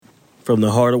From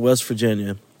the heart of West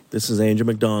Virginia, this is Andrew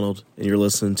McDonald, and you're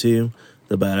listening to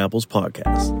the Bad Apples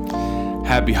Podcast.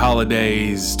 Happy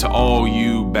holidays to all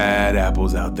you bad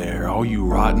apples out there, all you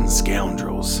rotten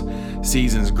scoundrels.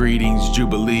 Seasons, greetings,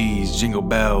 jubilees, jingle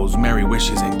bells, merry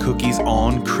wishes, and cookies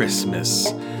on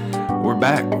Christmas. We're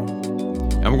back,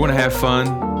 and we're going to have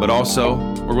fun, but also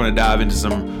we're going to dive into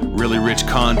some really rich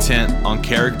content on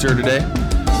character today.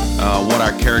 What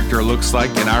our character looks like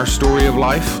in our story of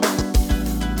life.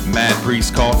 Mad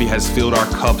Priest Coffee has filled our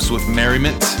cups with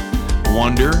merriment,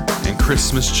 wonder, and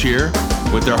Christmas cheer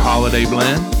with their holiday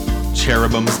blend,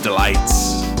 Cherubim's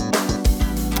Delights.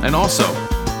 And also,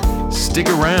 stick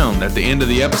around at the end of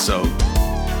the episode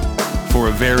for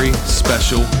a very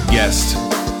special guest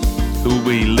who will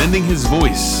be lending his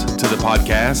voice to the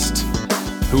podcast,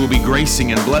 who will be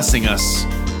gracing and blessing us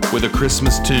with a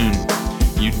Christmas tune.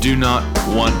 You do not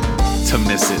want to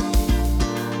miss it.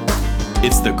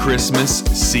 It's the Christmas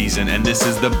season, and this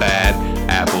is the Bad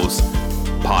Apples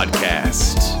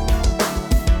Podcast.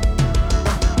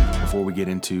 Before we get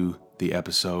into the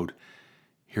episode,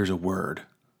 here's a word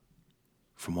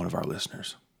from one of our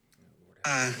listeners.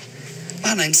 Hi,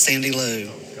 my name's Sandy Lou,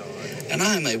 and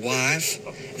I'm a wife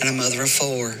and a mother of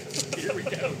 4. And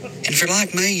if you're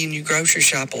like me and you grocery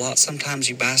shop a lot, sometimes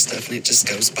you buy stuff and it just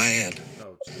goes bad.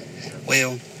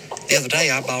 Well, the other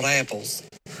day I bought apples,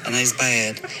 and they's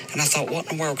bad, and I thought, what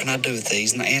in the world can I do with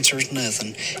these? And the answer is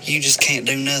nothing. You just can't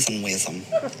do nothing with them.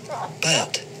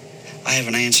 But I have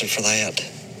an answer for that.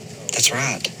 That's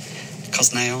right,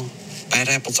 because now bad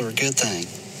apples are a good thing.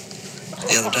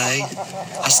 The other day,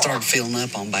 I started filling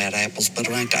up on bad apples, but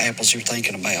it ain't the apples you're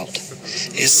thinking about.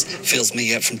 It fills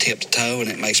me up from tip to toe, and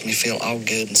it makes me feel all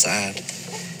good inside.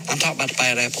 I'm talking about the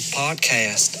Bad Apple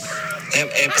Podcast. They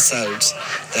have episodes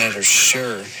that are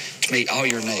sure to meet all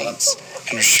your needs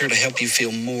and are sure to help you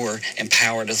feel more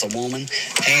empowered as a woman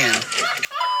and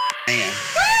man.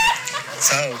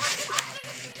 So,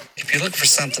 if you're looking for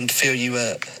something to fill you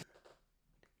up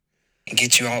and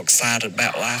get you all excited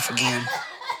about life again,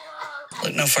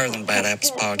 look no further than Bad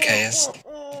Apples Podcast.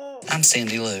 I'm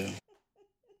Sandy Lou.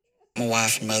 I'm a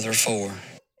wife and mother of 4.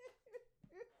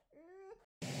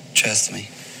 Trust me.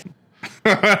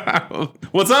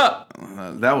 What's up?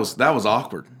 That was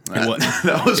awkward.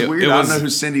 That was weird. It I was, don't know who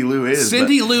Cindy Lou is.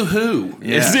 Cindy Lou who?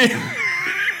 Yeah.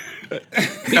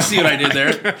 You see what I did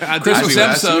there? Christmas I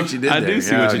episode. see what you did I there. do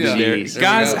see what you did there. Geez.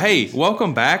 Guys, go. hey,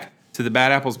 welcome back to the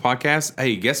Bad Apples Podcast.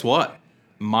 Hey, guess what?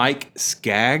 Mike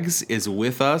Skaggs is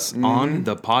with us on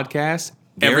the podcast.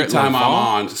 Every Garrett time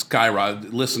I'm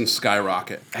LaFawn. on,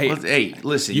 skyrocket. Hey,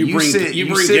 listen. You bring sit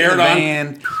Garrett in the on? van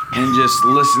and just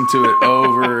listen to it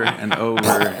over and over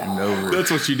and over.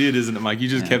 That's what you did, isn't it, Mike? You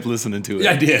just kept listening to it.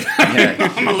 Yeah, I did. Yeah.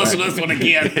 I'm going to listen to this one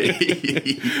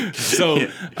again. So,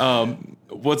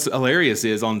 what's hilarious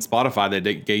is on Spotify,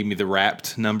 they gave me the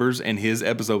Wrapped numbers, and his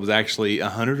episode was actually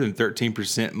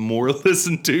 113% more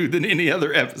listened to than any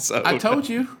other episode. I told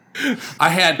you. I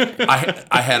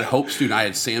had Hope student. I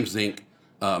had Sam Zink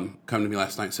come to me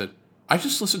last night and said, I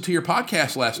just listened to your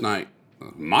podcast last night.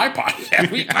 My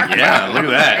podcast? Yeah, look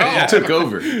at that. It took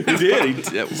over. He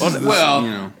did.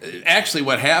 Well, actually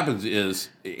what happens is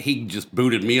he just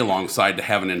booted me alongside to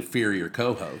have an inferior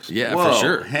co-host. Yeah, Whoa, for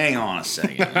sure. hang on a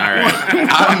second. All right.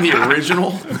 I'm the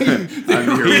original.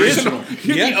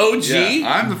 You're the OG?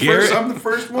 Yeah, I'm the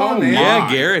first one. Man. Yeah,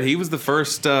 Garrett. He was the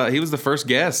first. He was the first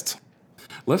guest.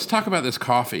 Let's talk about this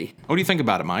coffee. What do you think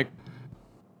about it, Mike?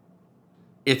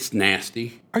 It's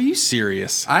nasty. Are you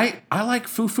serious? I like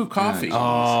foo-foo coffee.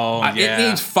 Oh, It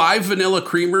needs 5 vanilla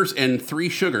creamers and 3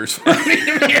 sugars.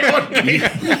 I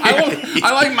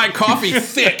like my coffee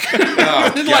thick.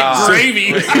 It's like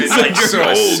gravy. It's like so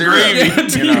old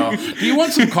syrup, you know. Do you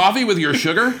want some coffee with your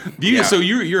sugar? So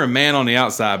you're a man on the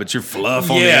outside, but you're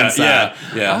fluff on the inside.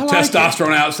 Yeah. I like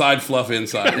Testosterone outside, fluff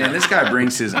inside. Man, this guy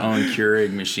brings his own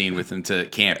Keurig machine with him to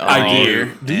camp. I do.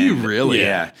 Do you really?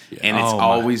 Yeah. And it's Oh, my.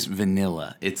 always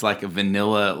vanilla. It's like a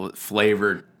vanilla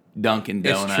flavored Dunkin'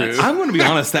 Donuts. true. I'm going to be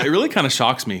honest. That really kind of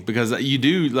shocks me because you do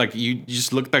you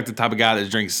just look like the type of guy that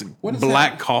drinks What is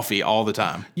black that? coffee all the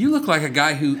time. You look like a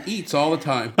guy who eats all the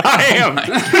time. I am.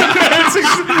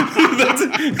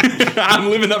 I'm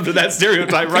living up to that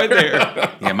stereotype right there.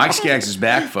 Yeah, Mike Skaggs is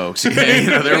back, folks.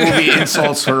 There will be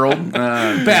insults hurled.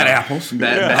 Bad apples. I'm the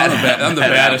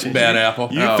baddest bad apple.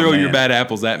 You Oh, throw your man. bad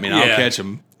apples at me, and I'll Yeah. catch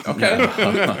them. Okay.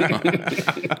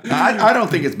 I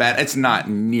don't think it's bad. It's not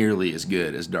nearly as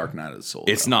good as Dark Knight of the Soul.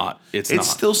 It's though. not. It's not.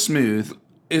 still smooth.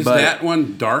 Is but that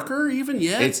one darker even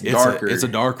yet? It's It's darker. it's a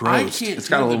dark I roast. can't. It's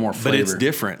got a little more flavor. But it's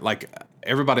different. Like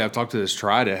everybody I've talked to that's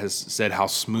tried it has said how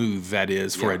smooth that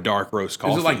is for a dark roast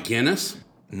coffee. Is it like Guinness?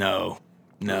 No.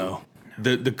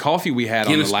 The coffee we had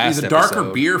Guinness, on the last the darker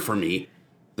episode, beer for me,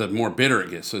 the more bitter it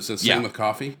gets. So it's the same with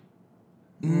coffee.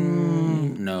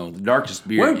 No, the darkest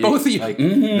beer. Where both of you? Like,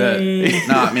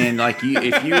 nah, man. Like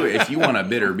if you want a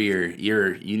bitter beer,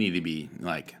 you need to be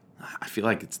like. I feel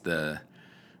like it's the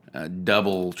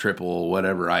double, triple,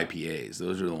 whatever IPAs.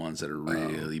 Those are the ones that are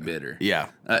really bitter. Yeah.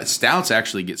 Stouts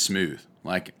actually get smooth.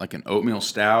 Like an oatmeal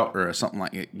stout or something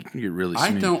like it. You can get really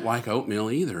smooth. I don't like oatmeal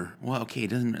either. Well, okay,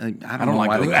 it doesn't. I don't know like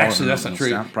why they oatmeal. call Actually, it that's an not oatmeal true.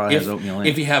 stout. Probably has oatmeal in it.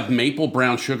 If you have maple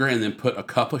brown sugar and then put a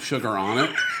cup of sugar on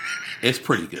it, it's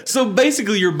pretty good. So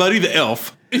basically, your buddy the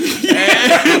elf.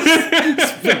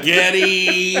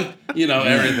 Spaghetti,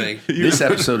 everything. This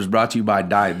episode is brought to you by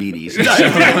diabetes.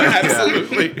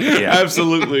 Absolutely. Yeah.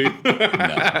 Absolutely.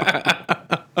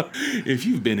 If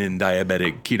you've been in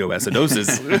diabetic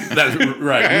ketoacidosis. That's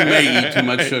right. You may eat too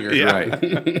much sugar. Yeah.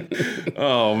 Right.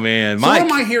 Oh, man. So Mike,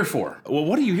 what am I here for? well,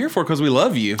 what are you here for? Because we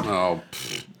love you. Oh,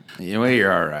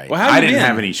 You're all right. Well, how I you didn't been?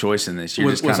 have any choice in this. You're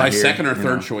was just I kinda here, second or you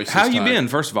third know. choice? How this you time? been?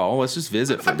 First of all, let's just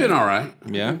visit. I've been all right.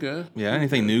 Yeah. I'm good. Yeah.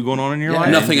 Anything new going on in your life?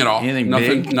 Nothing at all. Anything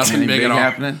nothing big? Nothing Anything big at all.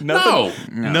 happening? No.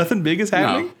 Nothing big is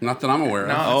happening? No, not that I'm aware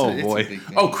of. Oh, It's a boy. big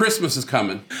thing. Oh, Christmas is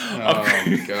coming.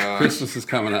 Oh, God. Christmas is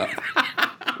coming up.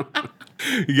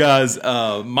 You guys,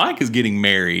 Mike is getting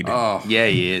married. Oh, Yeah,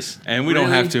 he is. And we don't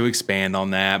Really? have to expand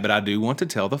on that, but I do want to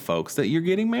tell the folks that you're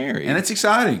getting married. And it's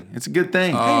exciting. It's a good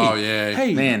thing. oh yeah.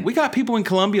 Hey, Man. we got people in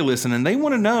Columbia listening. They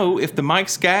want to know if the Mike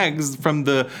Skaggs from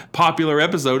the popular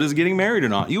episode is getting married or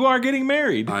not. You are getting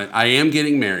married. I am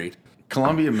getting married.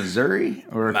 Columbia, Missouri,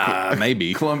 or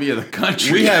Maybe. Columbia, the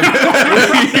country.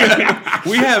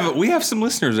 We have some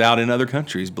listeners out in other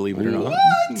countries, believe it or not.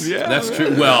 Yeah. That's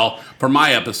true. Well, for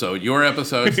my episode, your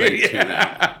episode, they tune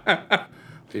out.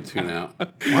 They tune out.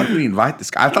 Why did we invite this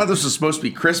guy? I thought this was supposed to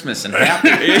be Christmas and happy.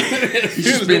 He's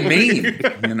just been mean,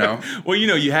 Well,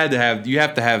 you have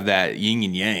to have that yin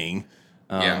and yang.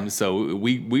 Yeah. So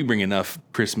we bring enough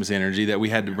Christmas energy that we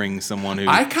had to bring someone who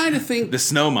I kind of think the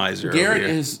snow miser. Garrett over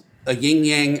here. is a yin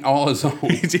yang all his own.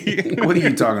 What are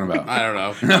you talking about? I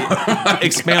don't know.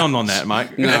 Expound on that,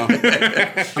 Mike. No, I'm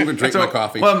gonna drink my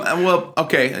coffee. Well,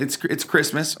 okay. It's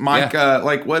Christmas, Mike.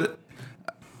 Like what?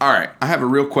 All right, I have a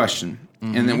real question,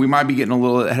 and then we might be getting a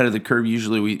little ahead of the curve.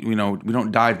 Usually, we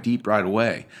don't dive deep right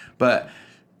away. But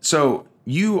so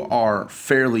you are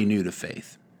fairly new to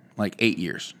faith, like 8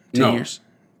 years, 10 No. years,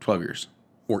 12 years.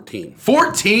 14.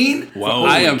 14? Whoa.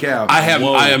 I am. cow. I have.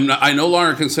 Whoa. I am. Not, I no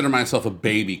longer consider myself a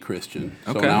baby Christian.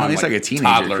 So Okay. now Well, I'm he's like a teenager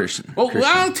toddler. Christian.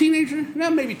 Well, teenager.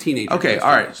 No, maybe teenager. Okay, Christian.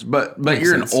 all right, but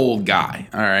you're sense. an old guy,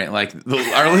 all right. Like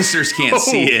our listeners can't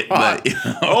see it, but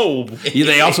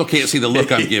They also can't see the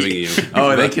look I'm giving you.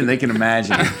 they can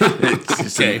imagine. It's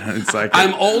just, Okay. it's like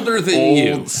I'm older than old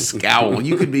you. scowl.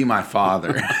 You could be my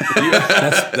father.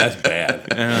 That's bad.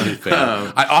 That's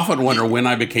bad. I often wonder when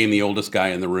I became the oldest guy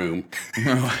in the room,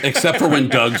 except for when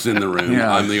Doug's in the room.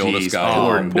 Yeah, I'm the oldest geez, guy.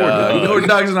 Poor in the room. Doug. Poor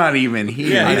Doug's not even here.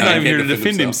 Yeah, he's I not know, even here to can't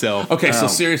defend himself. Okay, so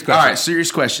serious question. All right,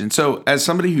 serious question. So, as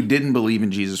somebody who didn't believe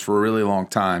in Jesus for a really long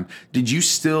time, did you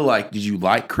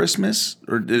like Christmas,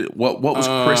 or what was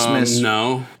Christmas?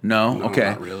 No. No.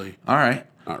 Okay. Not really. All right.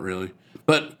 Not really.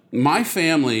 But my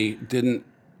family didn't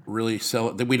really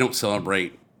we don't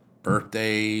celebrate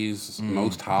birthdays,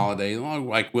 most holidays.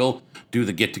 Like we'll do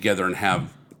the get together and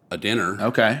have a dinner.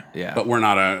 Okay. Yeah. But we're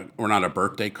not a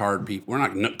birthday card people. We're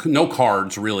not no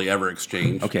cards really ever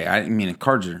exchanged. Okay. I mean,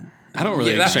 cards are. I don't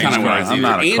really Yeah, that's exchange kind of what cards I I'm do.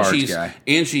 either. not a cards guy.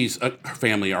 Angie's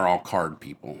family are all card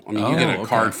people. I mean, you get a okay.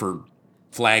 card for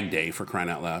Flag Day, for crying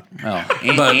out loud. Oh,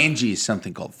 But- Angie is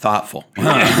something called thoughtful.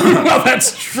 Well,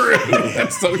 that's true.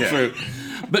 That's so true.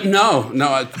 But no.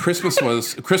 Christmas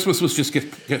was just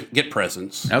get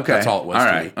presents. Okay, That's all it was. All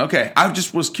to right. me. Okay. I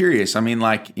just was curious. I mean,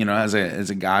 like as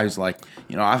a guy who's like,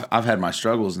 I've had my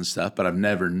struggles and stuff, but I've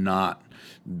never not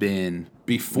been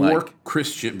Before like,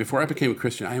 I became a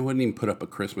Christian, I wouldn't even put up a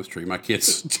Christmas tree. My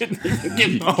kids didn't even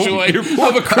get the joy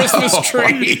of a Christmas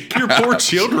tree. Your poor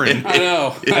children. I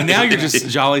know. And now you're just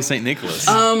jolly St. Nicholas.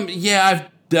 Yeah, I've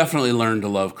definitely learned to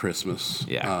love Christmas.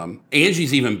 Yeah.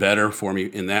 Angie's even better for me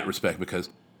in that respect because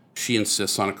she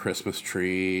insists on a Christmas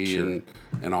tree and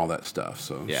all that stuff.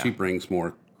 So Yeah. she brings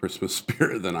more Christmas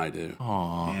spirit than I do.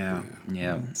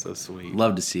 Yeah. So sweet.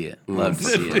 Love to see it. Love to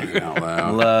see it. Out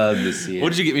loud. Love to see it. What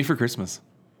did you get me for Christmas?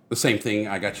 The same thing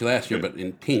I got you last year, but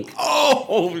in pink.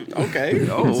 Oh, okay.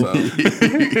 Oh, So,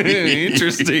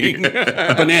 interesting.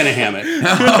 a banana hammock.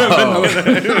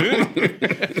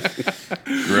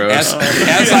 Gross.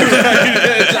 As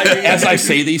as I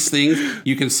say these things,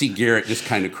 you can see Garrett just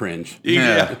kind of cringe.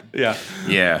 Yeah.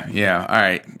 Yeah. All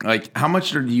right. Like, how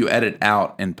much do you edit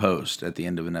out and post at the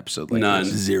end of an episode like None.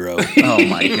 this? 0. Oh,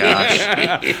 my gosh.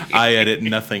 I edit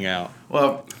nothing out.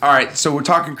 Well, all right. So we're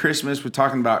talking Christmas. We're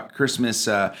talking about Christmas.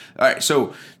 All right.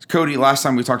 So, Cody, last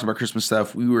time we talked about Christmas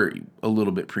stuff, we were a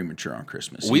little bit premature on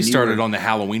Christmas. We started on the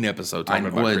Halloween episode talking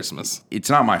about Christmas. It's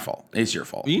not my fault. It's your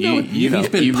fault. He's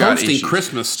been got posting issues.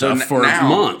 Christmas So stuff for now,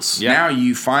 months. Now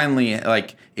you finally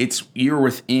you're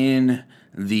within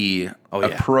the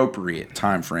appropriate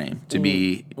time frame to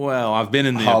be Well, I've been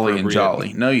in the holly and appropriate-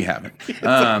 jolly. No, you haven't.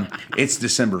 It's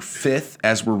December 5th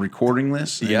as we're recording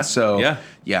this. Yeah. And so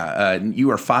Yeah.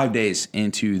 you are 5 days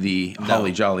into the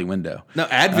holly jolly window. No,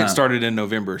 Advent started in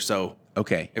November, so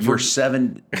Okay, If we're we're-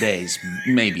 7 days,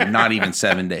 maybe not even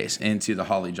 7 days into the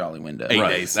holly jolly window. 8 Right,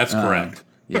 days. that's correct.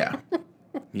 Yeah,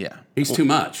 yeah. He's too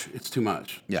much. It's too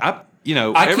much. I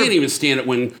Can't even stand it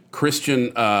when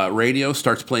Christian radio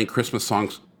starts playing Christmas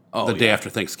songs the day after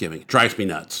Thanksgiving. Drives me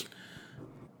nuts.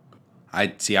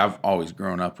 I've always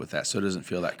grown up with that, so it doesn't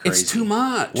feel that crazy. It's too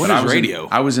much. What But is radio?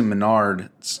 I was in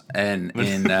Menards and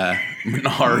in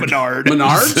Menard.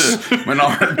 Menards?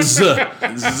 Menards.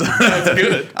 That's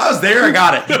good. I was there. I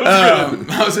got it.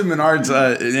 I was in Menards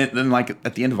and like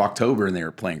at the end of October, and they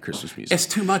were playing Christmas music. It's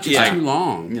too much. It's too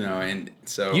long. And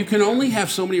so You can only have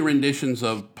so many renditions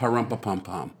of Parumpa Pum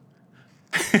Pum.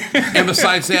 And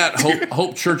besides that,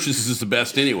 Hope Churches is the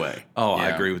best anyway. Oh, I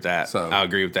Yeah. agree with that. So- I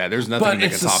agree with that. There's nothing But that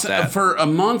it's can top that. for a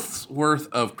month's worth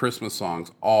of Christmas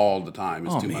songs all the time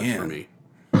is too much man. for me.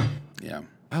 yeah.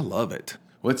 I love it.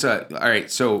 What's all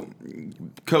right? So,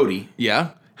 Cody, Yeah.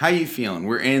 how you feeling?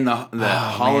 We're in the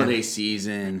holiday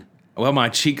season. Well, my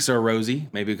cheeks are rosy,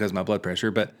 maybe because of my blood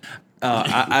pressure, but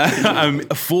I'm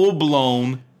full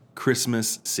blown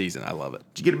Christmas season. I love it.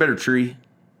 Did you get a better tree?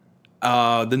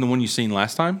 Than the one you seen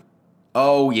last time.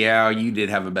 Oh yeah, you did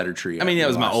have a better tree. I mean, that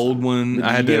was my old one. Did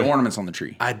I had you get to ornaments on the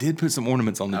tree. I did put some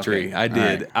ornaments on the Okay. tree. I All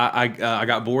did. right. I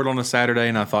got bored on a Saturday,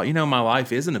 and I thought, my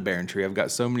life isn't a barren tree. I've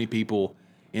got so many people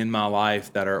in my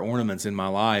life that are ornaments in my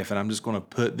life, and I'm just going to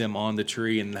put them on the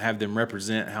tree and have them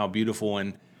represent how beautiful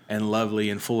and lovely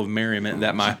and full of merriment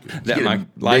that my Get my a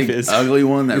life big, is. ugly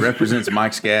one that represents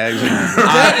Mike Skaggs.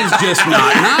 That is just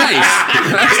not nice.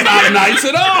 That's not nice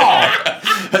at all.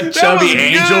 A chubby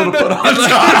angel to put on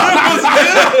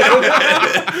top.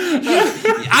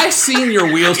 I seen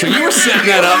your wheels, so you were setting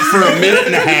that up for a minute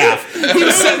and a half. He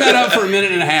was setting that up for a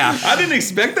minute and a half. I didn't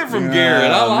expect that from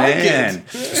Garrett. I like it.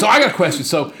 So I got a question.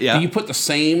 So Yeah. do you put the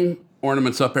same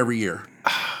ornaments up every year?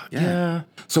 Yeah.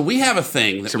 So we have a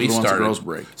thing that Except we for the ones the started. girls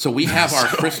break. So we have our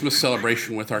Christmas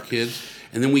celebration with our kids,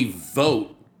 and then we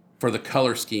vote for the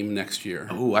color scheme next year.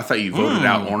 Oh, I thought you voted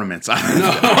out ornaments.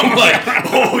 I'm like,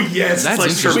 oh yes, That's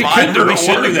like interesting. we should do that.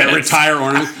 ornaments. Retire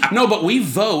ornaments. No, but we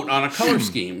vote on a color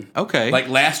scheme. Okay. Like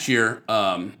last year,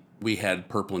 we had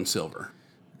purple and silver.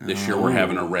 This year we're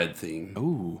having a red theme.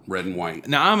 Ooh, red and white.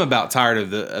 Now I'm about tired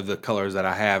of the colors that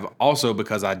I have. Also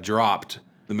because I dropped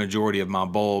the majority of my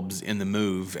bulbs in the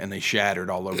move, and they shattered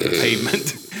all over the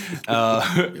pavement.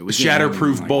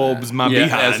 Shatterproof like bulbs, my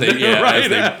behind. as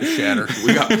they shatter.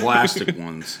 We got plastic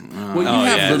ones. Well, you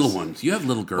have yes. little ones. You have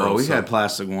little girls. Oh, we've so- had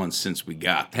plastic ones since we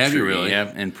got. The Have you tree, really?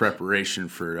 Yeah, in preparation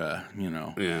for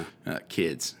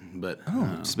kids. But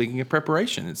Speaking of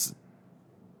preparation,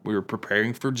 we were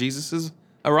preparing for Jesus'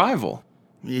 arrival.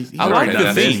 he's I like already the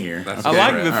done that theme. here. That's I okay.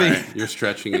 like the All theme. right. You're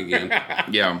stretching again.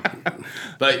 Yeah,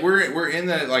 but we're in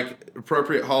the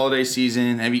appropriate holiday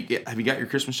season. Have you got your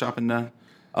Christmas shopping done?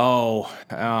 Oh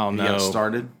You no! got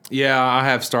started? Yeah, I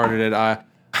have started it. I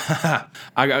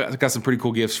got some pretty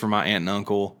cool gifts for my aunt and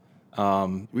uncle.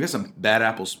 We got some Bad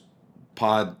Apples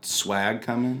pod swag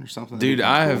coming or something. Dude,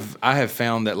 That'd be cool. I have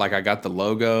found that I got the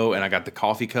logo and I got the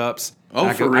coffee cups. Oh,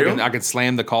 I for could, real? I could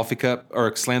slam the coffee cup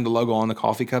or slam the logo on the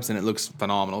coffee cups, and it looks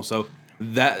phenomenal. So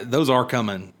those are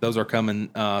coming. Those are coming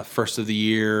first of the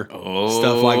year.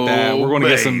 Stuff like that. We're going to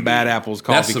get some baby. Bad Apples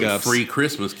That's coffee some cups. free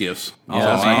Christmas gifts. Oh,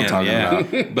 That's what I'm man,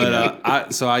 talking yeah. But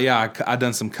I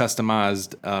done some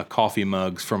customized coffee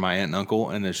mugs for my aunt and uncle,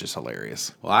 and it's just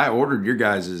hilarious. Well, I ordered your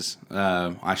guys'.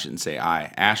 I shouldn't say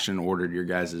I. Ashton ordered your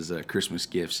guys' Christmas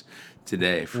gifts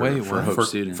today for Wait, for what? Hope For,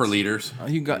 students. for leaders. Oh,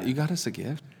 you got us a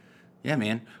gift. Yeah,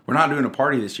 man. We're not doing a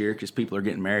party this year because people are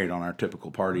getting married on our typical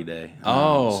party day.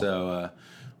 So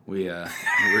we're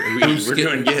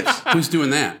doing gifts. Who's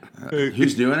doing that?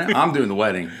 Who's doing it? I'm doing the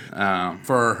wedding.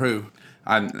 For who? For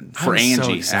I'm so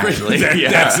Angie, excited. actually.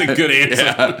 That's a good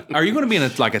answer. Are you going to be in a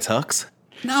tux?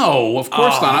 No, of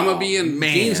course not. I'm gonna be in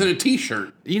jeans and a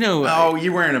t-shirt. You know, Oh,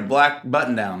 you're wearing a black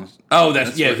button down. Oh,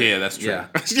 that's true. That's true. Yeah.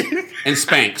 And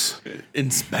Spanx. in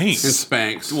Spanx.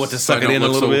 And Spanx. What, to So I suck it don't in a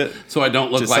look little bit? So I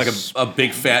don't look Just like suck a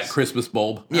big fat Christmas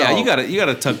bulb. Yeah, Oh. you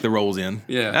gotta tuck the rolls in.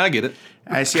 Yeah. I get it.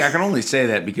 I see. I can only say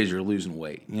that because you're losing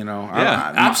weight. You know.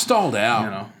 Yeah. I've stalled out. You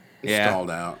know. Stalled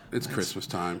out. It's Christmas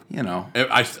time. You know.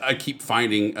 I keep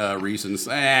finding reasons.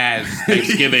 It's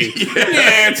Thanksgiving.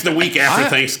 Yeah, it's the week after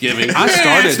Thanksgiving. I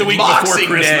started It's the week Boxing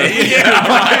before Christmas. Day.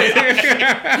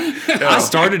 I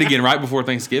started again right before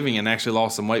Thanksgiving and actually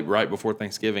lost some weight right before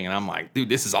Thanksgiving, and I'm like, dude,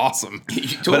 this is awesome. You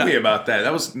told me about that.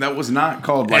 That was not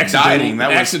called like Accidental- dieting. That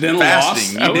was accidental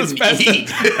fasting. loss. You I was didn't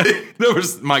fasting.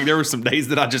 eat. There were some days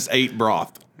that I just ate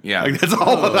broth. Yeah. Like, that's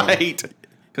all that I ate.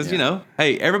 Because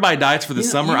hey, everybody diets for the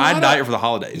summer. I diet for the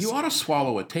holidays. You ought to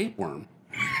swallow a tapeworm.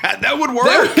 That would work.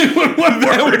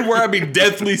 That would work. I'd be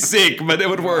deathly sick, but it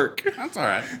would work. That's all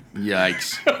right.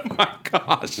 Yikes. Oh my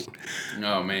gosh.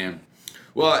 Oh man.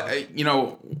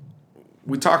 Well,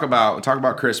 we talk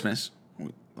about Christmas.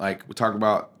 Like we talk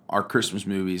about our Christmas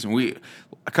movies, and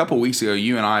a couple of weeks ago,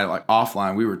 you and I, like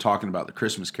offline, we were talking about the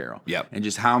Christmas Carol. Yep. And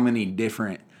just how many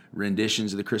different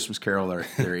renditions of the Christmas Carol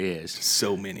there is.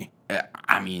 So many.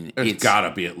 I mean, It's got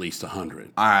to be at least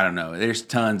 100. I don't know. There's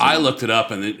tons. I looked it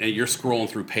up, and you're scrolling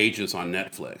through pages on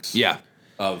Netflix. Yeah.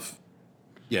 Of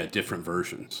different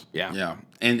versions. Yeah. Yeah.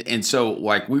 And so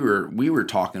like we were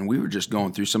talking, we were just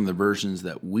going through some of the versions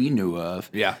that we knew of.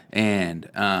 Yeah. And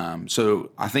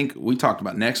so I think we talked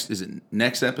about next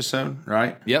episode,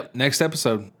 right? Yep. Next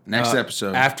episode. Next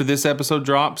episode. After this episode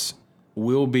drops,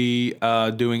 we'll be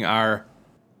doing our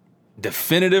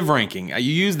definitive ranking. You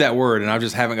used that word, and I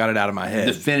just haven't got it out of my head.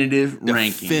 Definitive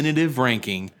ranking. Definitive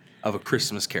ranking of A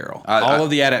Christmas Carol. All of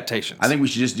the adaptations. I think we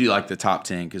should just do like the top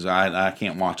 10 because I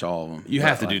can't watch all of them. you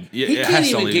have to do. He It can't has to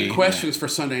even only get be- questions for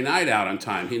Sunday night out on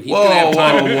time. He's Whoa, gonna have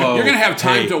time. whoa. You're going to have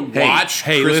time Hey, to watch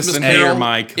Hey, Christmas listen Carol here,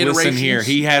 Mike. Listen here. iterations.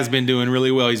 He has been doing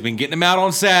really well. He's been getting them out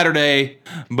on Saturday,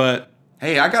 but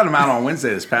Hey, I got them out on Wednesday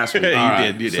this past week. You All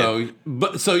right. did.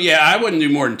 So yeah, I wouldn't do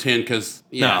more than 10 because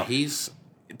No. he's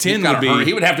 10 got would be.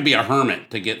 he would have to be a hermit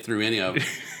to get through any of it.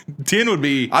 10 would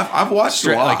be. I've watched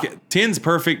a lot. Like 10's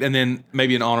perfect, and then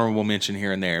maybe an honorable mention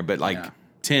here and there. But like Yeah.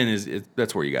 10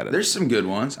 that's where you got it. There's some good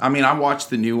ones. I mean, I watched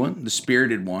the new one, the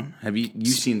Spirited one. Have you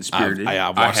seen the Spirited?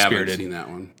 I've I watched haven't Spirited. seen that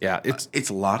one. Yeah, It's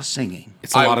a lot of singing.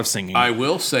 it's a lot of singing. I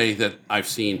will say that I've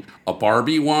seen a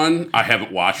Barbie one. I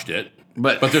haven't watched it,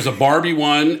 But there's a Barbie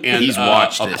one and He's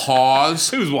watched a it. Pause.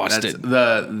 Who's watched That's it?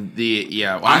 the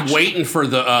yeah. Well, I'm actually, waiting for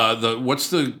the what's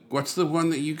the one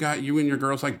that you and your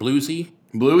girls like Bluesy?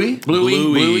 Bluey.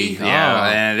 Bluey. Yeah,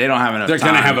 and they don't have enough. They're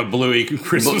time. gonna have a Bluey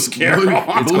Christmas Carol.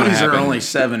 Blueys are happen. only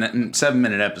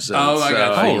 7-minute episodes. Oh, I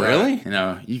got so, you. Oh, really? You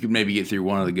know, you could maybe get through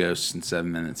one of the ghosts in 7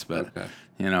 minutes, but Okay.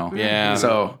 you know, Yeah.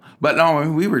 So, but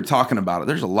no, we were talking about it.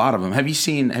 There's a lot of them. You've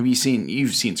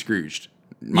seen Scrooged?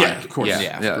 Yeah, of course.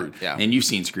 Yeah. Scrooge, yeah. And you've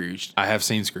seen Scrooged. I have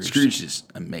seen Scrooge. Scrooge is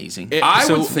amazing. I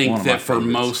So, would one think of my that for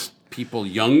favorites. most people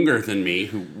younger than me,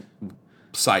 who,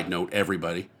 side note,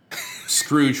 everybody,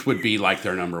 Scrooge would be like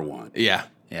their number one. Yeah.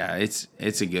 Yeah, it's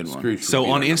a good one. Scrooge would So be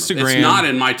on their number- Instagram- it's not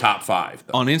in my top 5.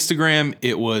 Though. On Instagram,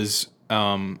 it was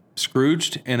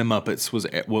Scrooged and the Muppets was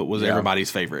what was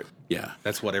everybody's favorite. Yeah,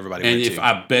 That's what everybody and went if to.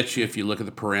 I bet you, if you look at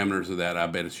the parameters of that, I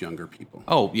bet it's younger people.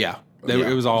 Oh yeah. Yeah.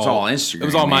 It was all It's all Instagram, It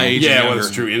was all my man. age. Yeah, and well, younger.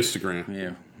 it's true. Instagram.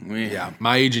 Yeah. Yeah,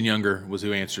 my age and younger was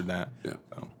who answered that. Yeah.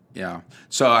 Yeah.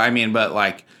 So I mean, but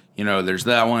like, you know, there's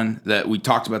that one that we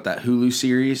talked about, that Hulu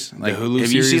series. Like, Hulu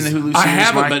have you seen series? the Hulu series? I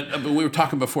haven't, Mike? but we were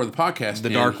talking before the podcast. The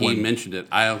and dark he one. mentioned it.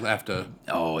 I'll have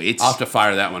to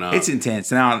fire that one up. It's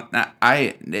intense. Now,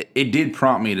 it did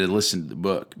prompt me to listen to the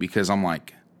book because I'm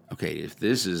like, okay, if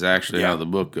this is actually how the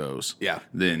book goes,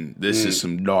 then this is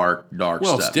some dark well,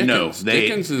 stuff. it's Dickens. No,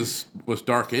 Dickens was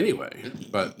dark anyway,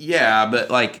 but yeah,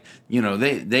 but like, you know,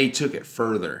 they took it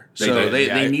further.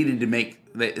 They needed to make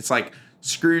it's like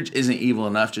Scrooge isn't evil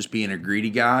enough just being a greedy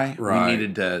guy. Right. We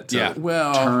needed to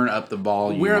Well, turn up the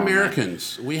volume. we're on that.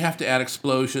 Americans. We have to add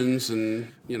explosions and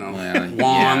Well,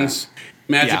 wands,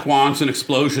 magic Yeah. wands and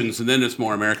explosions, and then it's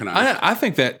more Americanized. I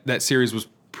think that series was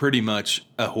pretty much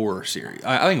a horror series.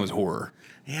 I think it was horror.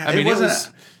 Yeah, I mean,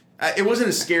 it wasn't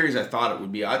as scary as I thought it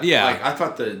would be. I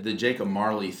thought the Jacob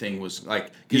Marley thing was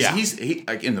like, because he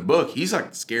like in the book he's like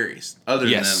the scariest, other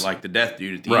than like the death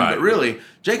dude at the end. But really,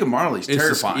 Jacob Marley's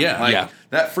terrifying.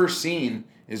 That first scene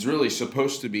is really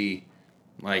supposed to be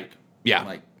like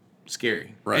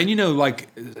scary. Right. And you know, like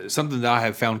something that I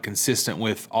have found consistent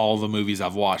with all the movies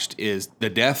I've watched is the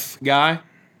death guy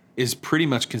is pretty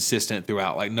much consistent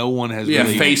throughout. Like no one has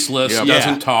really faceless,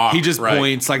 doesn't talk. He just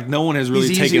points. Like no one has really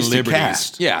He's taken easiest to liberties.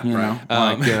 cast, Yeah, you know.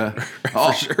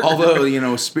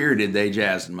 Although Spirited, they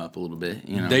jazzed him up a little bit.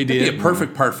 You know, they did. It'd be a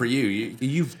perfect part for you.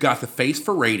 You've got the face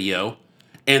for radio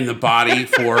and the body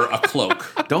for a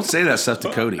cloak. Don't say that stuff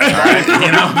to Cody. All right?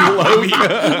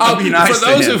 I'll be nice for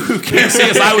those to him. who can't see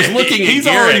us, I was looking at He's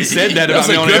Garrett. already said that about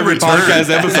me on every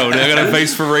podcast episode. I got a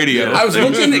face for radio. I was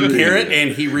looking at Garrett, and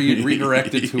he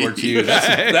redirected towards you.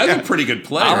 That's a pretty good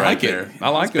play I right like there. it. I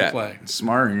like That's a that. good play.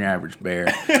 Smarter than your average bear.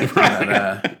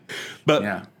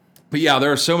 But Yeah.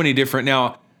 there are so many different.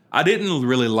 Now, I didn't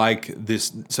really like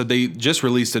this. So they just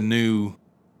released a new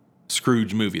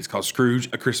Scrooge movie. It's called Scrooge: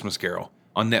 A Christmas Carol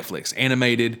on Netflix,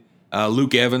 animated.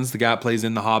 Luke Evans, the guy that plays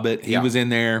in The Hobbit, he was in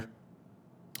there.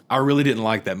 I really didn't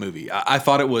like that movie. I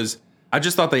thought it was. I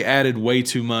just thought they added way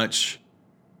too much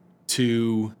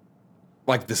to,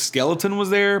 like the skeleton was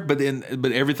there, but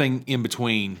everything in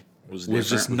between was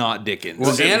just not Dickens.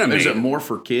 Well, animated. Is it more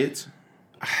for kids?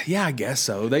 Yeah, I guess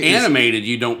so. Animated,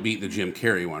 you don't beat the Jim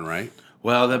Carrey one, right?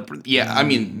 Well, the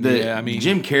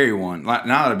Jim Carrey one. Like,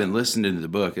 now that I've been listening to the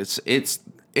book, it's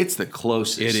the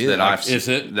closest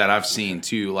that I've seen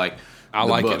to like. I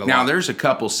like it a lot. Now there's a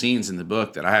couple scenes in the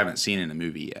book that I haven't seen in the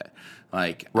movie yet.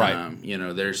 Like,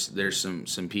 there's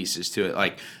some pieces to it,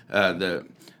 like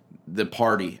the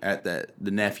party at the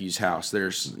nephew's house.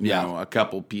 There's a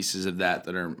couple pieces of that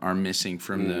are missing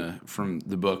from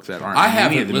the book that aren't. I in any of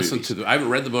haven't the listened movies. I haven't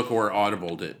read the book or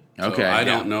audibled it. So Okay, I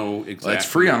don't know exactly. Well, it's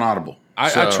free on Audible.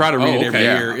 I try to read it every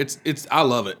okay. year. It's I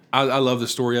love it. I love the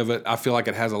story of it. I feel like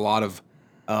it has a lot of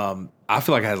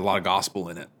gospel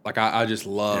in it. Like I just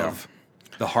love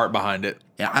the heart behind it.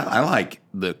 Yeah, I like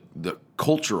the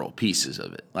cultural pieces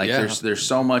of it. Like there's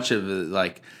so much of it.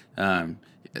 Like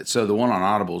so the one on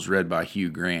Audible is read by Hugh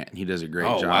Grant. He does a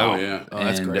great job. Wow, yeah. Oh,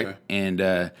 that's great.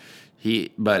 And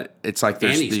but it's like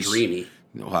there's and he's these. dreamy.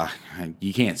 Well,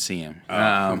 you can't see him,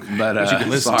 Okay. but you can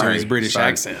listen to his British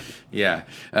accent. Yeah,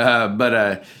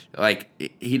 like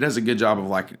he does a good job of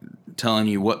like telling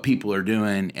you what people are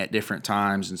doing at different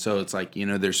times, and so it's like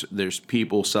there's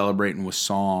people celebrating with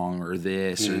song or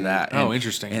this or that. Oh,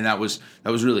 interesting. And that was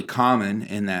really common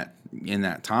in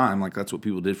that time. Like that's what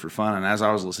people did for fun. And as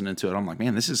I was listening to it, I'm like,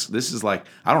 man, this is like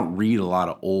I don't read a lot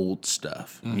of old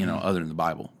stuff, other than the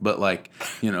Bible, but like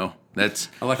that's.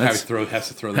 I like how he has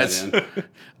to throw that in.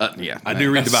 Yeah, I do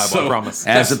read the Bible, I promise.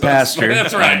 As a pastor,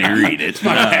 that's right. I do read it.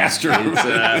 My pastor.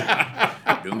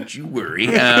 Don't you worry.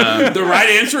 The right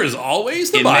answer is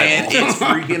always the Man, Bible. it's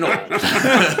freaking old.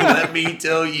 Let me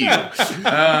tell you.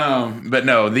 But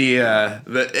no,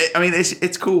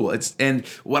 it's cool. And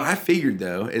what I figured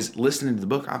though is listening to the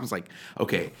book, I was like,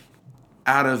 okay,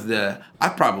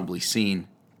 I've probably seen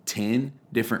 10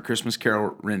 different Christmas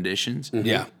Carol renditions. Mm-hmm.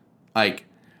 Yeah. Like,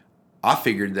 I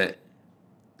figured that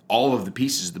all of the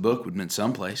pieces of the book would have been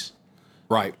someplace.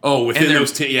 Right. Oh, within And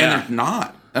those 10, yeah. And they're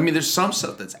not. I mean, there's some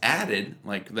stuff that's added,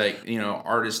 like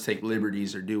artists take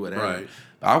liberties or do whatever. Right.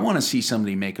 But I want to see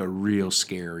somebody make a real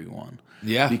scary one.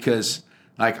 Yeah. Because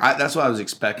that's what I was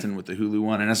expecting with the Hulu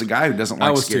one. And as a guy who doesn't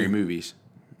like scary movies,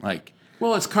 like.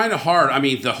 Well, it's kind of hard. I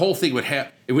mean, the whole thing would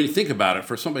have, when you think about it,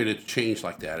 for somebody to change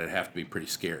like that, it'd have to be pretty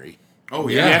scary. Oh,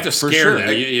 You have to for scare sure.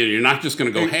 them. You're not just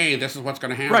going to go, hey, this is what's going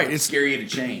to happen. Right. It's scary to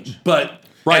change. But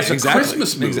Right, as a exactly.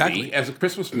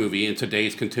 Christmas movie in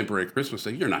today's contemporary Christmas,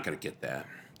 you're not going to get that.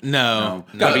 No.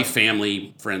 Got to be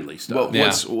family friendly stuff.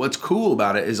 Well, what's cool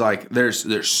about it is like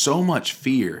there's so much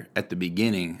fear at the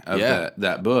beginning of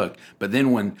that book, but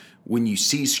then when you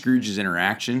see Scrooge's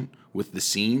interaction with the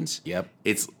scenes,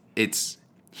 it's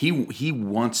he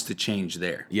wants to change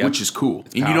there, which is cool,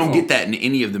 and you don't get that in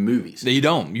any of the movies. You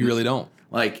don't. You really don't.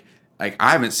 Like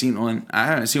I haven't seen one. I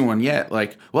haven't seen one yet.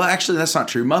 Like, well, actually, that's not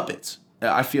true. Muppets.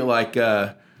 I feel like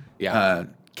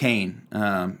Caine.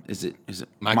 Is it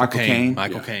Michael Caine?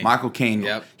 Michael Caine.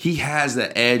 Yep. He has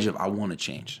that edge of I want to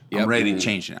change. I'm ready to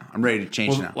change now. I'm ready to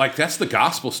change now. Like that's the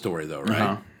gospel story, though, right?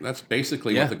 Uh-huh. That's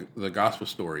basically what the gospel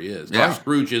story is. Yeah.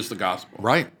 Scrooge is the gospel,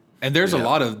 Right. And there's a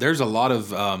lot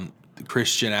of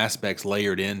Christian aspects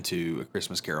layered into A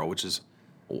Christmas Carol, which is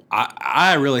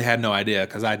I really had no idea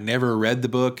because I'd never read the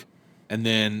book. And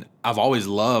then I've always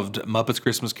loved Muppets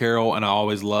Christmas Carol, and I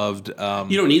always loved. You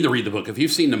don't need to read the book if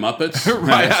you've seen the Muppets.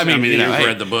 Right. I mean, you've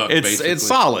read the book. It's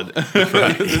solid. Their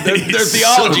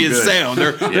theology is sound.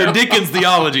 Their Dickens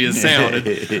theology is sound.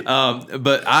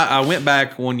 But I went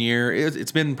back one year.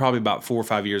 It's been probably about 4 or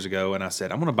 5 years ago, and I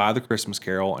said I'm going to buy the Christmas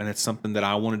Carol, and it's something that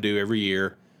I want to do every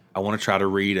year. I want to try to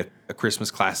read a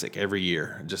Christmas classic every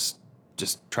year. Just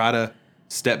try to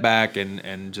step back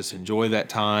and just enjoy that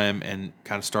time and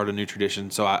kind of start a new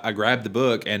tradition. So I grabbed the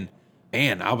book, and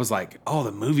man, I was like, oh,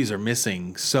 the movies are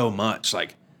missing so much.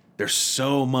 Like, there's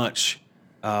so much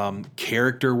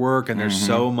character work, and there's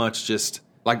so much just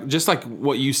like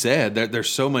what you said. There's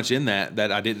so much in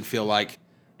that I didn't feel like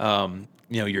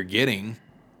you're getting.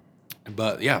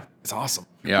 But yeah, it's awesome.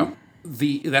 Yeah.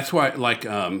 That's why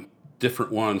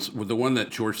different ones. The one that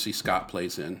George C. Scott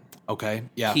plays in. Okay.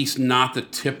 Yeah. He's not the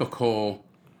typical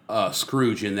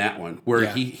Scrooge in that one,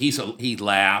 where he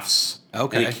laughs.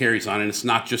 Okay. And he carries on, and it's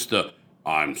not just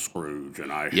I'm Scrooge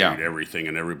and I hate everything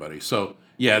and everybody. So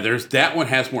there's that one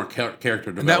has more character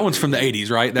development. That one's from the 80s,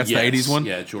 right? That's the 80s one?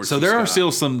 Yeah, George So C. there are Scott.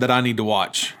 still some that I need to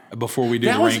watch before we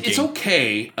do the ranking. It's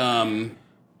okay.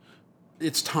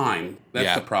 It's time.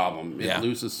 That's the problem. It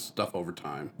loses stuff over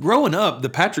time. Growing up, the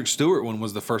Patrick Stewart one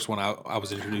was the first one I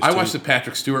was introduced to. I watched the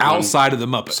Patrick Stewart outside one of the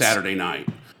Muppets Saturday night.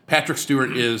 Patrick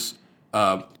Stewart is.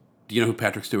 Do you know who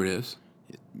Patrick Stewart is?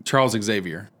 Charles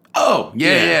Xavier. Oh,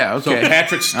 yeah. Okay. So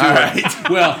Patrick Stewart. Right.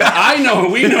 Well, I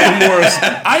know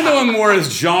him more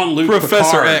as Jean-Luc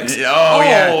Professor Picard. X. If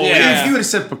you would have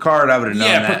said Picard, I would have known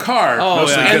that. Yeah, Picard. Oh,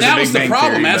 Mostly and that of was Big the Bang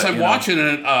problem. Theory, As I'm watching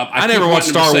it, I never watched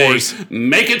Star Wars.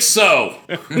 Make it so.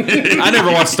 I never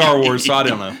watched Star Wars, so I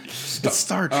don't know. It's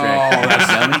Star Trek. Oh, that's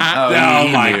dummy. Oh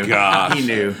my knew. gosh. He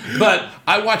knew. But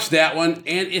I watched that one,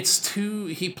 and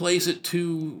he plays it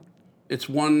too. He's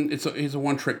a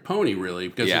one-trick pony, really,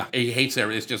 because he hates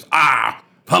everything. It's just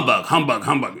humbug, all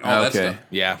that stuff.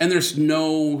 Yeah. And there's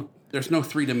no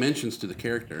 3 dimensions to the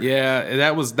character. Yeah,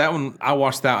 that one. I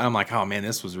watched that, and I'm like, oh man,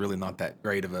 this was really not that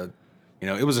great of a,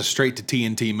 it was a straight to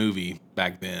TNT movie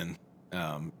back then.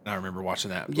 I remember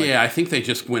watching that. I think they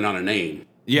just went on a name.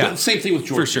 Yeah. The same thing with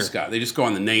George For sure. Scott. They just go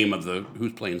on the name of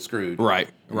who's playing Scrooge. Right.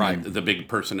 The big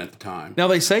person at the time. Now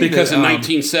they say because that, in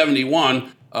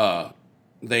 1971,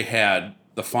 they had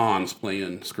the Fonz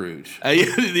playing Scrooge.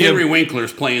 Henry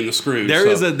Winkler's playing the Scrooge.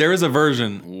 There is a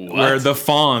version where the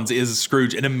Fonz is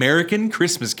Scrooge, an American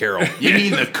Christmas Carol. You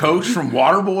mean the coach from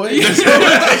Waterboy?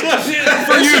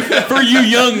 for you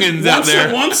youngins out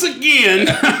there. Once again,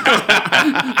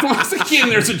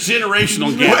 there's a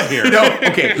generational gap here.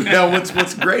 Okay. Now,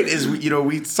 what's great is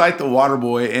we cite the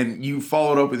Waterboy, and you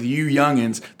followed up with you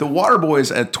youngins. The Waterboy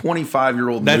is a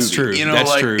 25-year-old. That's movie. true.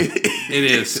 That's true. It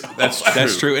is.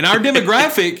 That's true. And our demographic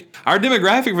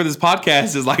for this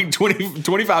podcast is like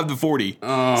 25 to 40.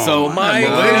 Oh, so my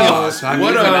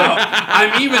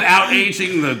I'm even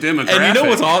out-aging the demographic. And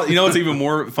you know what's even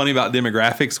more funny about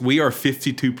demographics? We are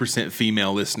 52%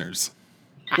 female listeners.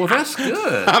 Well, that's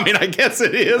good. I mean, I guess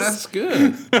it is. That's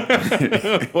good.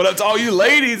 Well, that's all you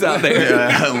ladies out there.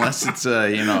 Unless it's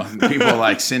people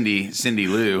like Cindy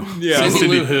Lou. Yeah, Cindy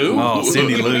Lou who? Oh,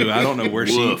 Cindy Lou. I don't know where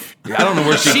she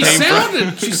came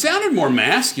from. She sounded more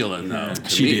masculine though.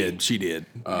 She did.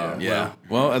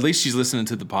 Well, at least she's listening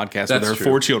to the podcast with her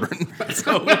 4 children.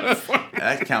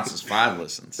 That counts as 5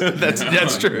 listens.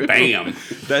 That's true. Bam.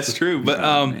 That's true. But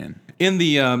in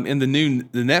the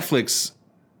Netflix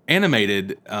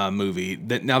animated movie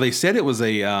that now they said it was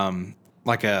a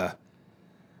what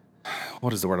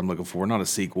is the word I'm looking for? Not a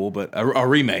sequel, but a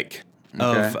remake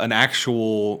of an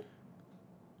actual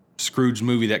Scrooge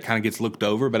movie that kind of gets looked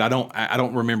over. But I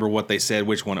don't remember what they said,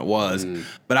 which one it was.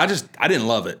 But I didn't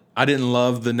love it. I didn't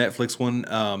love the Netflix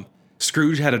one.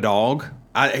 Scrooge had a dog.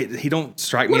 He don't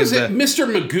strike me as Mr.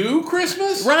 Magoo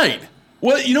Christmas? Right.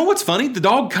 Well, you know what's funny? The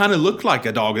dog kind of looked like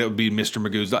a dog that would be Mr.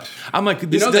 Magoo's dog. I'm like,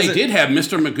 they did have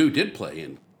Mr. Magoo did play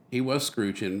in. He was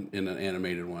Scrooge in an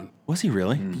animated one. Was he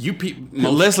really?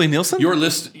 Leslie Nielsen? Your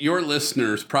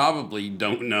listeners probably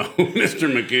don't know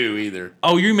Mr. Magoo either.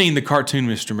 Oh, you mean the cartoon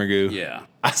Mr. Magoo? Yeah.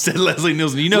 I said Leslie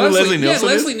Nielsen. You know who Leslie Nielsen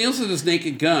is? Leslie Nielsen is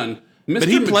Naked Gun. But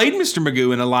he played Mr.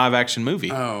 Magoo in a live action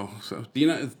movie. Oh, so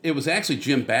it was actually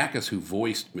Jim Backus who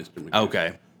voiced Mr. Magoo.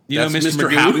 Okay. That's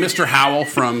Mr. Howell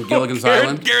from Gilligan's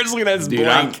Island. Garrett's looking at his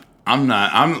blank. I'm not.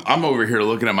 I'm over here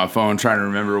looking at my phone trying to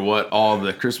remember what all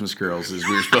the Christmas carols is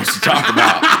we were supposed to talk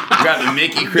about. We got the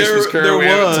Mickey Christmas Carol.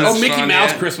 Mickey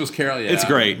Mouse Christmas Carol. Yeah, it's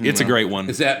great. It's a great one.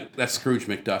 That's Scrooge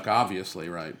McDuck, obviously,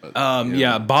 right? But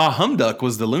Bah Humduck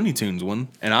was the Looney Tunes one,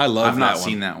 and I love that one. I've not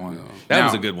seen that one. No. That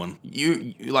was a good one.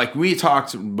 We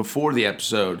talked before the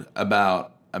episode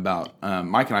about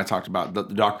Mike and I talked about the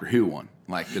Doctor Who one,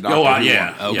 like the Doctor Who one. Okay,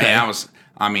 yeah.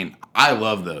 I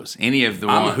love those. Any of the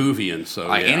I'm a Whovian,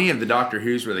 so any of the Doctor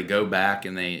Who's where they go back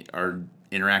and they are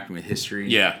interacting with history.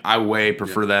 Yeah, I way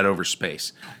prefer that over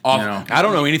space. I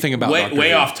don't know anything about Doctor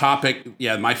Who. Off topic.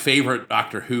 Yeah, my favorite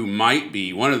Doctor Who might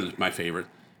be my favorite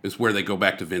is where they go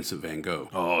back to Vincent Van Gogh.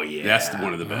 Oh yeah, that's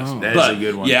one of the best. That is a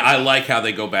good one. Yeah, I like how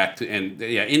they go back to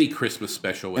any Christmas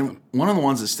special with them. One of the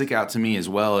ones that stick out to me as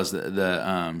well is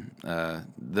the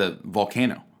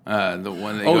volcano. The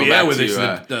one they Oh go yeah, back with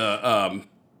to,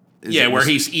 where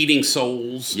he's eating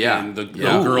souls. Yeah. and the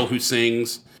Yeah. girl who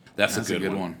sings. That's That's a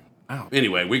good one. Wow.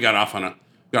 Anyway, we got on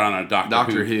a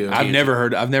Doctor Who. I've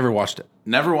never watched it.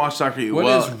 Never watched Doctor Who. What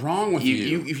Well, is wrong with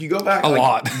you? If you go back A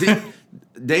lot.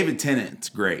 David Tennant's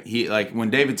great. He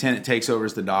when David Tennant takes over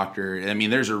as the Doctor. I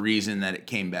mean, there's a reason that it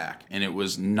came back, and it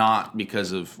was not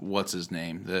because of what's his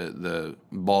name, the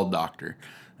bald Doctor.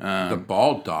 The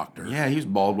bald doctor. Yeah, he was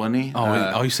bald, wasn't he?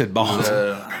 You said bald.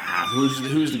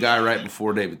 Who's the guy right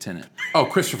before David Tennant? Oh,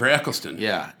 Christopher Eccleston.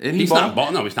 Yeah, isn't he He's bald? not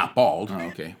bald. No, he's not bald. Oh,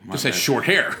 okay. My Just has bad. short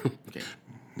hair. Okay.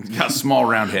 He's got a small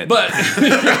round head. But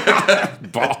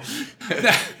bald.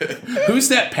 Who's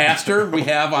that pastor we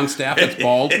have on staff that's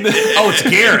bald? Oh, it's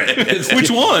Garrett.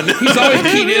 Which one? He's always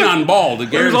keyed in on bald.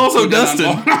 There's also Dustin.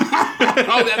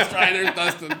 Oh, that's right. There's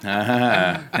Dustin.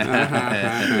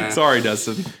 Sorry,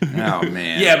 Dustin. Oh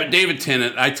man. Yeah, but David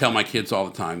Tennant, I tell my kids all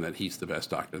the time that he's the best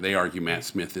doctor. They argue Matt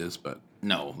Smith is, but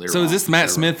No. They're So wrong. is this Matt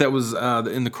Smith that was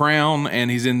in The Crown and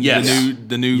he's in Yes.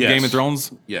 the new Yes. Game of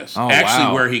Thrones? yes, Oh, actually,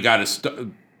 wow. where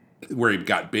he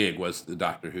got big was the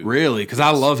Doctor Who. Really? Because I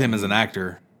love him as an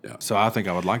actor. Yeah. So I think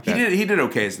I would like that. He did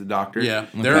okay as the Doctor. Yeah,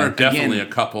 there are definitely Again,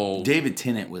 a couple. David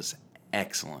Tennant was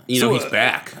excellent. He's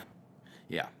back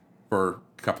Yeah. for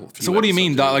a couple of. So what do you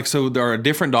mean? So there are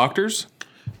different doctors?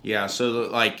 Yeah, so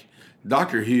like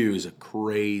Doctor Who is a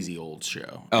crazy old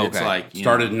show. Oh, It's okay. like you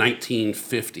Started know, in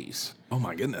 1950s. Oh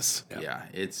my goodness. yeah,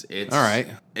 it's All right.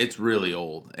 It's really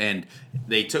old, and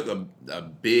they took a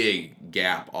big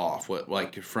gap off.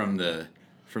 From the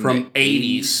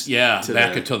 80s, yeah, to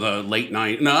back the- into the late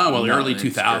 90s. No, well, the early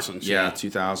 2000s. Yeah,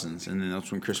 2000s, and then that's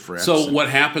when Christopher. So Eccleston- what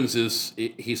happens is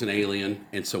he's an alien,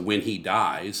 and so when he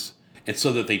dies, and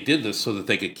so that they did this so that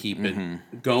they could keep it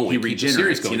going, He keep the regenerates.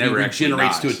 series He going. never actually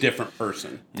regenerates to a dies. different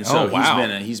person. And so Oh, wow.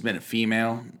 he's been a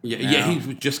female. Yeah, now.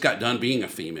 he just got done being a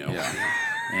female. Yeah.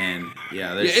 And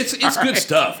yeah, Yeah, it's good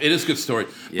stuff. It is good story.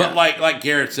 Yeah. But like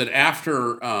Garrett said,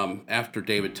 after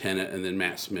David Tennant and then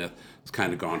Matt Smith, it's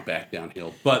kind of gone back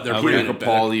downhill. But they're bringing Peter it back.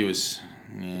 Capaldi was.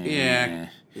 Yeah.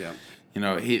 You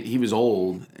know, he was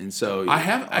old, and so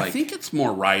I think it's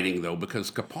more writing though because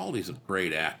Capaldi's a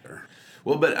great actor.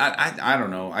 Well, but I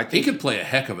don't know. I He think could play a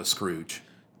heck of a Scrooge.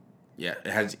 Yeah,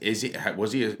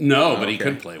 was he? No, oh, but he okay.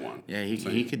 could play one. Yeah,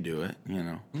 he could do it. You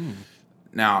know.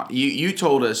 Now you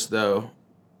told us though,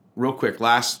 real quick,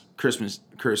 last Christmas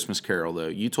Carol though,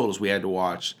 you told us we had to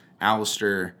watch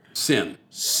Alistair Sim.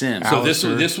 Sim. So this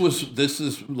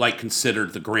is like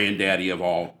considered the granddaddy of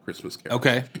all Christmas carols.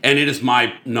 Okay. And it is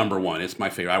my number one. It's my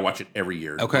favorite. I watch it every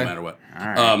year, Okay. no matter what. All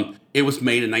right. It was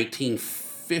made in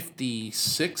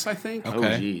 1956, I think. Oh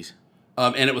Okay. geez.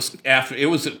 And it was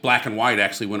black and white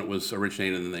actually when it was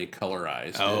originated, and then they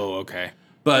colorized it. Oh, okay.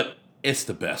 But it's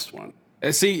the best one.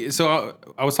 See, so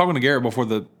I was talking to Garrett before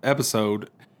the episode.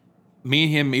 Me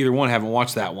and him, either one, haven't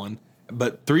watched that one.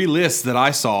 But 3 lists that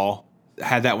I saw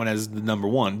had that one as the number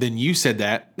one. Then you said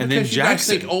that, and then Because you guys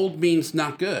Jackson. think old means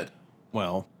not good.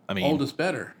 Well, I mean, Old is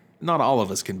better. not all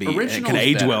of us can be Original's can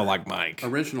age better. well like Mike.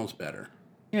 Original's better.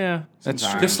 Yeah, that's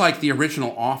true. Just like the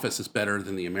original Office is better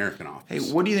than the American Office.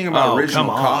 Hey, what do you think about Oh, original come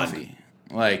on. coffee?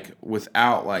 Like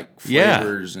without like Yeah.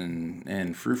 flavors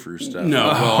and frou-frou stuff. No,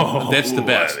 well, that's the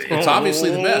best. It's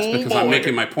obviously the best because I'm boy.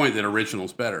 making my point that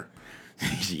original's better.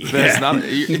 That's not.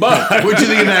 But What'd you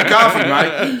think of that coffee,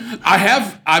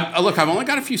 Mike? look, I've only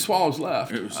got a few swallows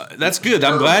left. That's good.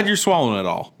 I'm glad you're swallowing it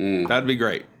all. That'd be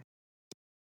great.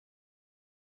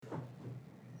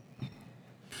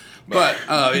 But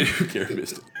Garrett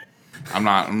missed it. I'm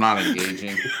not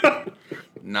engaging.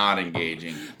 Not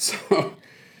engaging. So,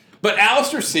 but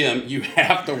Alistair Sim, you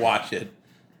have to watch it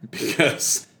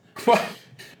because what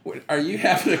are you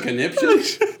having a conniption?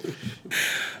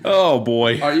 Oh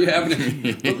boy. Are you having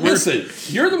a listen?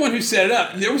 You're the one who set it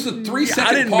up. There was a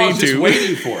 3-second didn't pause mean just to.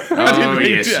 waiting for it. Oh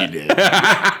mean yes, to. you did.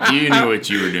 You knew what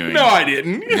you were doing. No, I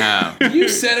didn't. No. You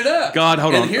set it up. God,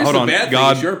 hold and on, Here's hold the on. bad God,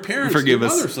 thing: is your parents, forgive your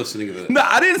us. mother's listening to this. No,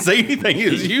 I didn't say anything.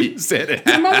 You said it.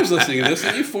 Your mother's listening to this,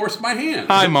 and you forced my hand.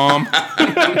 Hi, Mom.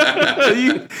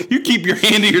 you keep your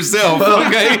hand to yourself,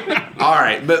 okay? All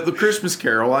right, but the Christmas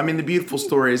Carol. I mean, the beautiful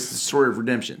story is the story of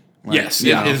redemption. Like, Yes,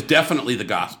 you it know. is definitely the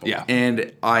gospel. Yeah.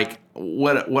 And like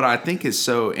what I think is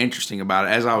so interesting about it,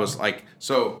 as I was like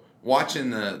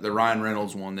watching the Ryan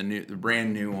Reynolds one, the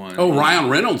brand new one. Oh, Ryan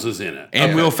Reynolds is in it.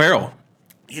 And Will Ferrell.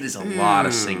 It is a lot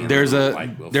of singing. There's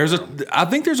like Will I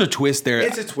think there's a twist there.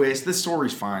 It's a twist. The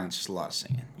story's fine. It's just a lot of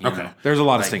singing. you Okay. know? There's a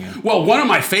lot of Like- singing. Well, one of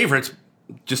my favorites,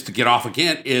 just to get off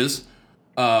again, is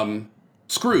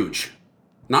Scrooge.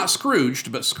 Not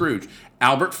Scrooged, but Scrooge.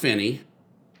 Albert Finney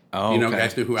Oh, you know, okay.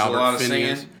 guys know who a lot Albert of Finney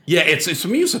is? singing? Yeah, it's a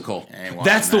musical. I ain't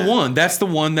watching That's the that. one. That's the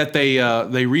one that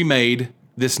they remade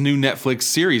this new Netflix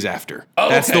series after. Oh,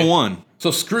 That's okay. the one.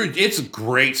 So Scrooge, it's a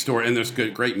great story, and there's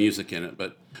great music in it.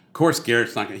 But of course,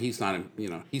 Garrett's not. He's not.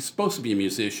 He's supposed to be a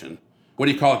musician. What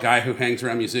do you call a guy who hangs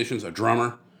around musicians? A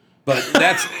drummer. But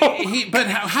that's But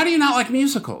how do you not like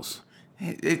musicals?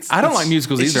 I don't like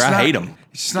musicals either. I hate them.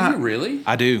 It's just Do not. you really?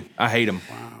 I do. I hate them.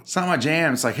 It's not my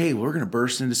jam. It's like, hey, we're gonna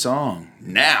burst into song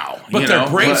now. But you they're know?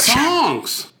 great But-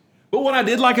 songs. But what I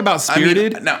did like about I mean,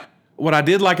 Spirited, no, what I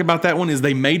did like about that one is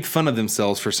they made fun of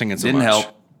themselves for singing so didn't much.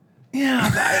 help.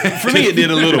 Yeah, for me it did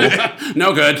a little.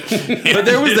 No good. But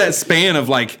there was that span of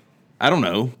like, I don't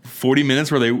know, 40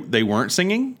 minutes where they weren't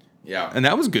singing, Yeah. and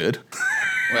that was good.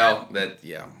 Well, that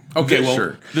yeah. Okay, well,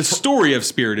 sure. The story of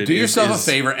Spirited. do yourself a is,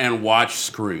 favor and watch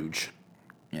Scrooge.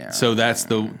 Yeah. So that's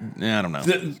the. I don't know.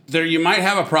 There, you might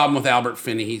have a problem with Albert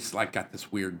Finney. He's like got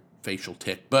this weird facial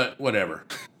tick, but whatever.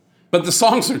 But the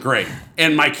songs are great,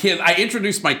 and I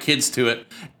introduced my kids to it,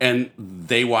 and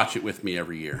they watch it with me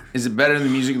every year. Is it better than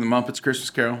the music of the Muppets Christmas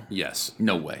Carol? Yes,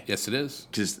 No way. yes, it is.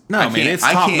 Just No, man, it's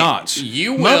top notch.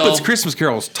 You Muppets will- Christmas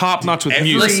Carol's top notch with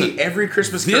music. Every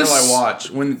Christmas Carol I watch,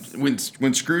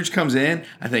 when Scrooge comes in,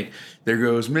 I think there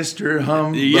goes Mr.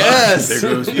 Humbug. Yes. There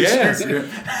goes Mr. Yes.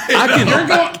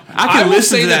 Humbug. I can will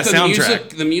listen say to that the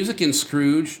soundtrack. the music in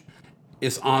Scrooge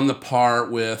is on the par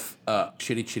with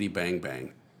Chitty Chitty Bang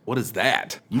Bang. What is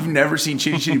that? You've never seen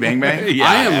Chitty Chitty Bang Bang? Yeah,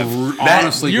 I have. am That-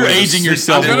 honestly you're going to aging sit-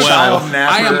 yourself I'm gonna- well.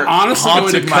 I am honestly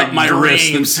going to haunted cut my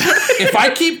dreams. wrists. If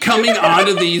I keep coming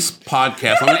onto these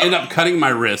podcasts, I'm going to end up cutting my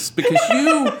wrists because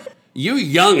you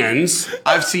youngins,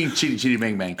 I've seen Chitty Chitty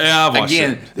Bang Bang. Yeah, I've watched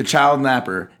Again, it. the child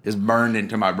napper is burned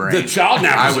into my brain. the child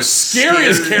napper I is the was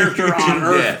scariest scared character on to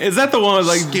earth. death. Is that the one with,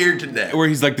 like Scared to death. where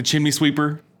he's like the chimney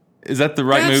sweeper? Is that the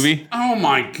right That's- movie? Oh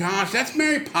my gosh, that's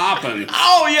Mary Poppins.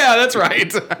 Oh yeah, that's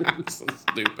right. So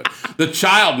stupid. The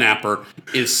child napper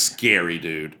is scary,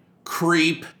 dude.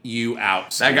 Creep you out.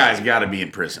 That guy's got to be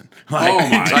in prison. Like, Oh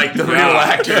my like the real God.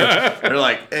 actor. They're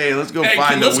like, hey, let's go Hey,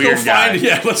 find let's the weird go guy. find.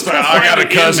 Yeah, let's go. I find got a an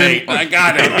cousin. inmate. I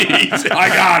got him. I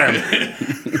got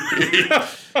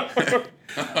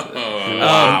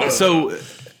him. So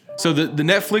the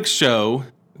Netflix show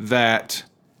that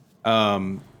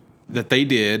that they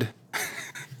did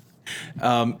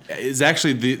is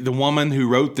actually the woman who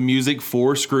wrote the music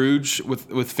for Scrooge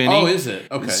with Finney. Oh, is it?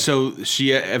 Okay. So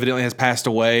she evidently has passed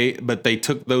away, but they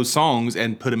took those songs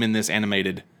and put them in this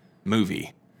animated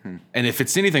movie. And if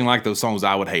it's anything like those songs,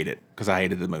 I would hate it because I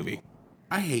hated the movie.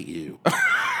 I hate you.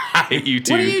 I hate you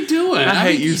too. What are you doing? I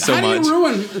hate you so how much. do you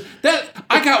ruin that?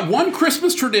 I got one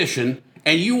Christmas tradition,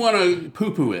 and you want to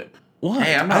poo-poo it. What?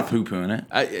 Hey, I'm not poo-pooing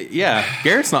it. Yeah,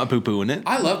 Garrett's not poo-pooing it.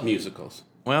 I love musicals.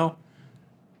 Well,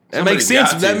 that Somebody makes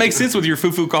sense. got to. That makes sense with your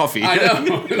foo-foo coffee. I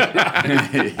know.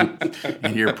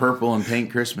 And your purple and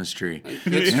pink Christmas tree.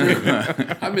 It's true.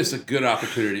 I miss a good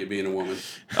opportunity at being a woman.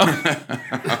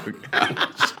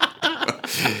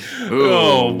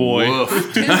 Oh boy. Woof.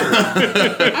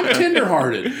 I'm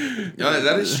tender-hearted. Yeah,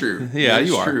 that is true. Yeah, That is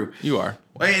you are. True. You are.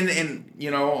 Well, and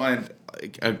you know,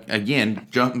 again,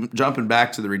 jumping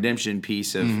back to the redemption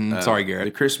piece of Sorry, Garrett.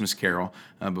 the Christmas Carol.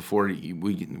 Before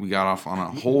we got off on a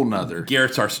whole nother.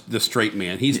 Garrett's the straight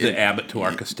man. He's the Abbott to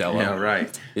our Costello. Yeah,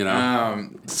 right. You know?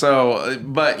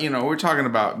 But you know, we're talking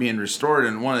about being restored,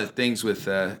 and one of the things with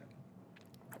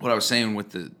what I was saying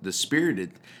with the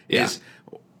Spirited is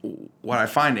what I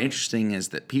find interesting is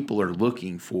that people are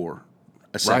looking for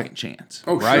a second chance.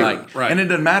 Oh, Right. sure. Right. And it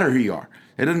doesn't matter who you are.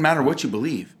 It doesn't matter what you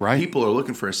believe. Right. People are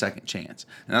looking for a second chance,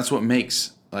 and that's what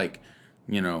makes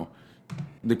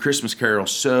the Christmas Carol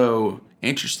so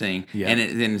interesting. Yeah. And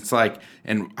it's like,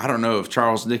 and I don't know if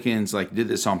Charles Dickens did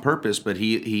this on purpose, but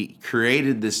he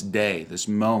created this day, this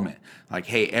moment. Like,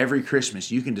 hey, every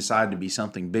Christmas you can decide to be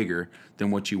something bigger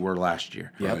than what you were last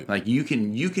year. Yep. Like you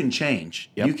can change.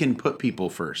 Yep. You can put people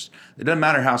first. It doesn't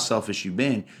matter how selfish you've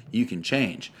been, you can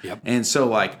change. Yep. And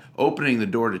so opening the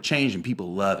door to change, and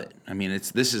people love it. I mean,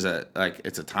 it's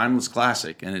a timeless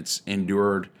classic, and it's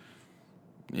endured.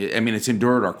 I mean, it's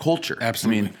endured our culture.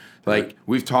 Absolutely. I mean,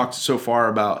 we've talked so far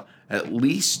about at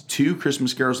least 2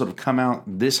 Christmas carols that have come out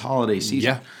this holiday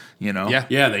season. Yeah. You know? Yeah.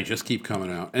 Yeah, they just keep coming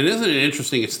out. And isn't it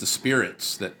interesting? It's the spirit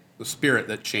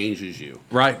that changes you.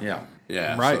 Right. Yeah.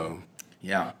 Yeah. Right. So.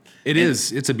 Yeah. It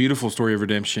is. It's a beautiful story of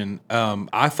redemption.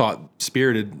 I thought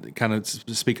Spirited, kind of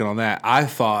speaking on that, I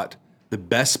thought the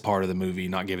best part of the movie,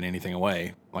 not giving anything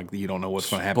away, like you don't know what's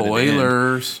going to happen.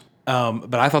 Spoilers.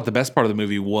 But I thought the best part of the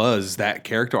movie was that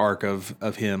character arc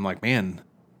of him. Like, man,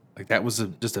 like that was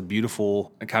just a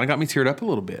beautiful. It kind of got me teared up a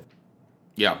little bit.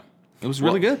 Yeah. It was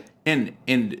really good.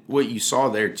 And what you saw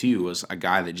there too was a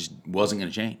guy that just wasn't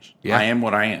going to change. Yeah. I am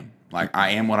what I am. Like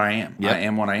I am what I am. Yep. I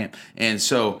am what I am. And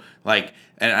so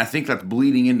and I think that's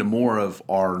bleeding into more of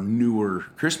our newer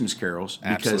Christmas carols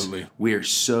because Absolutely. we are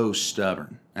so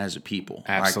stubborn as a people.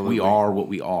 Absolutely. Like we are what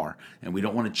we are, and we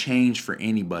don't want to change for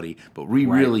anybody, but we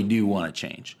really do want to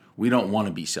change. We don't want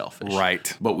to be selfish.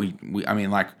 Right. But we I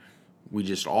mean, like, we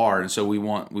just are, and so we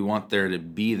want there to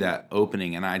be that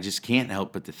opening, and I just can't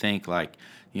help but to think, like,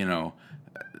 you know,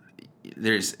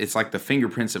 it's like the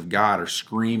fingerprints of God are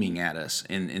screaming at us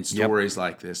in stories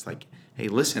like this, like, hey,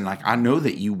 listen, like, I know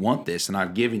that you want this, and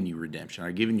I've given you redemption,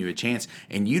 I've given you a chance,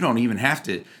 and you don't even have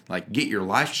to, like, get your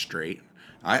life straight.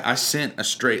 I sent a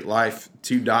straight life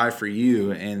to die for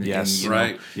you, and Yes, and, you know,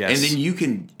 right. Yes. and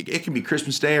then it can be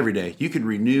Christmas Day every day. You can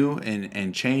renew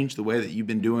and change the way that you've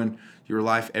been doing your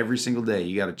life every single day.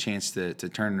 You got a chance to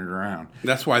turn it around.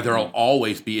 That's why there'll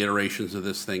always be iterations of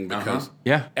this thing because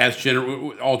Yeah. as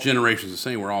all generations are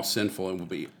saying, we're all sinful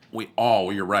and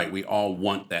you're right, we all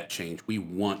want that change. We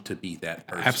want to be that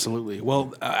person. Absolutely.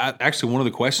 Well, actually, one of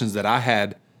the questions that I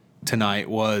had tonight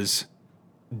was,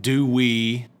 do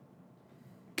we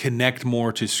connect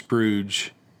more to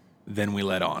Scrooge than we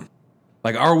let on?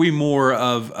 Like, are we more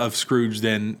of Scrooge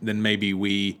than maybe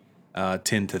we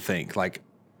tend to think? Like,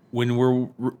 when we're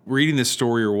reading this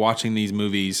story or watching these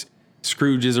movies,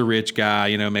 Scrooge is a rich guy.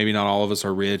 You know, maybe not all of us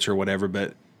are rich or whatever,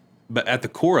 but at the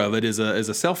core of it is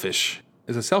a selfish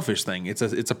thing. It's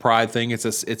a pride thing. It's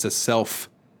a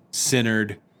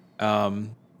self-centered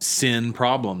sin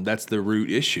problem. That's the root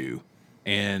issue.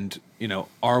 And, you know,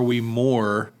 are we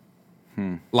more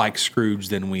like Scrooge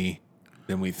than we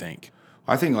think?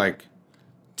 I think, like,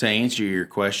 to answer your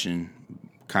question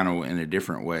kind of in a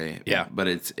different way. Yeah. But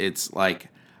it's like,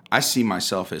 I see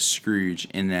myself as Scrooge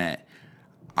in that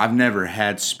I've never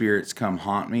had spirits come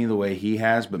haunt me the way he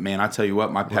has. But man, I tell you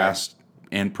what, my past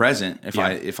and present,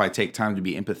 if I take time to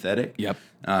be empathetic, Yep.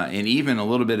 And even a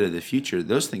little bit of the future,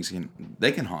 those things can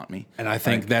haunt me. And I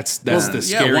think that's the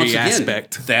scary once again,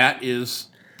 aspect.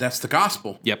 That's the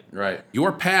gospel. Yep. Right.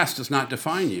 Your past does not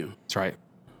define you. That's right.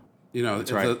 You know,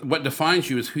 right. What defines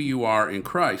you is who you are in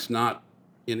Christ, not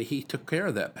he took care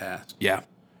of that past. Yeah.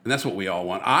 And that's what we all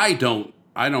want. I don't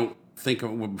think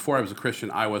before I was a Christian,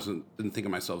 didn't think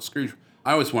of myself as Scrooge.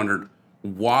 I always wondered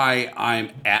why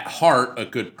I'm at heart a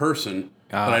good person,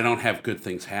 but I don't have good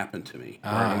things happen to me. Or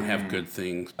I don't have good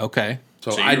things. Okay.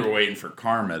 So you were waiting for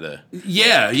karma to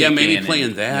maybe in playing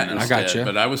and, that you know. instead. I gotcha.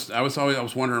 But I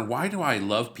was wondering, why do I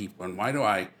love people and why do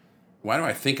I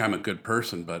think I'm a good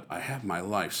person, but I have my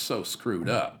life so screwed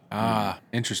up?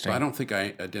 Interesting. So I don't think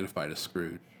I identified as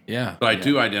Scrooge. Yeah. But I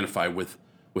do identify with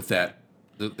that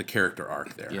the character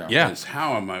arc there. Yeah. Is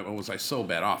how was I so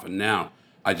bad off, and now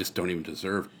I just don't even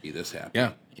deserve to be this happy.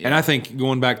 Yeah. And I think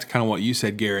going back to kind of what you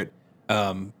said, Garrett,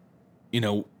 you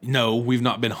know, no, we've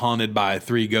not been haunted by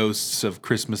three ghosts of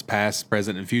Christmas past,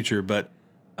 present, and future, but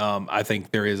I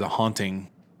think there is a haunting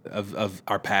of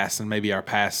our past, and maybe our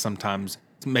past sometimes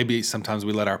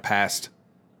we let our past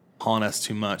haunt us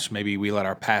too much. Maybe we let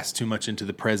our past too much into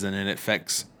the present, and it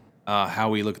affects how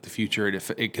we look at the future.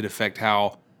 It could affect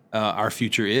how our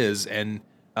future is, and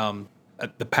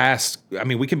the past. I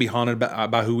mean, we can be haunted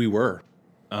by who we were.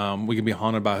 We can be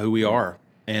haunted by who we are,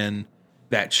 and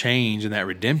that change and that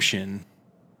redemption,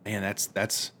 man,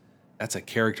 that's a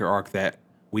character arc that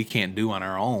we can't do on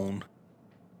our own.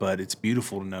 But it's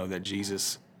beautiful to know that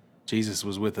Jesus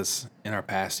was with us in our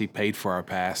past. He paid for our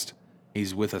past.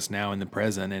 He's with us now in the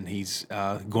present, and he's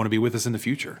going to be with us in the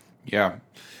future. Yeah,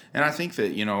 and I think that,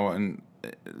 you know, and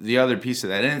the other piece of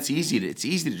that, and it's easy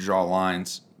to draw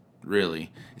lines.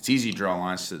 Really, it's easy to draw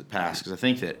lines to the past, because I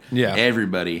think that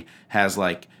everybody has,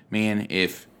 like, man,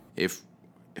 if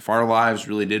our lives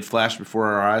really did flash before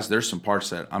our eyes, there's some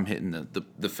parts that I'm hitting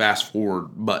the fast forward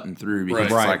button through, because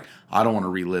it's like, I don't want to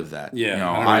relive that. Yeah, you know,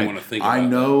 I don't want to think about I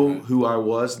know that. who I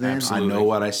was then. Absolutely. I know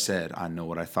what I said. I know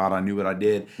what I thought. I knew what I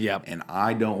did. Yep. And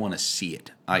I don't want to see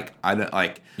it. Like, I don't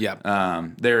like. Yep.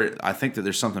 I think that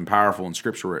there's something powerful in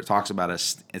Scripture where it talks about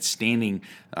it's standing,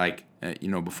 like, you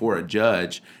know, before a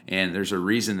judge, and there's a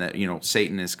reason that, you know,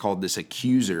 Satan is called this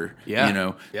accuser. Yeah. You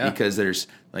know, because there's,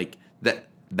 like,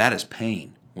 that is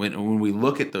pain. When we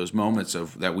look at those moments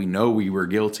of that we know we were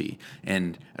guilty,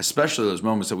 and especially those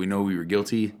moments that we know we were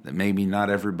guilty that maybe not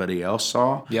everybody else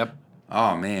saw. Yep.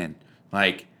 Oh man,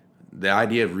 like, the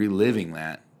idea of reliving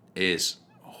that is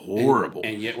horrible.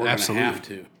 And yet we're going to have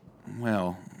to.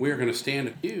 Well, We're going to stand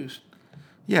accused.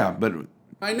 yeah, but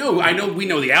I know. We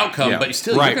know the outcome, but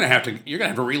still, Right. you're going to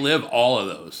have to relive all of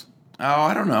those. oh,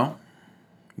 I don't know.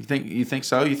 You think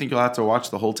so? You think you'll have to watch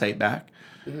the whole tape back?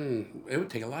 It would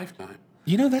take a lifetime.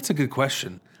 You know, that's a good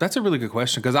question. That's a really good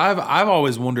question because I've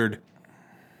always wondered,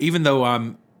 even though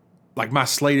I'm like my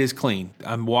slate is clean,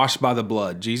 I'm washed by the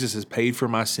blood. Jesus has paid for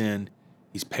my sin.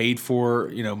 He's paid for,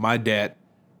 my debt.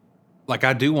 Like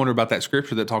I do wonder about that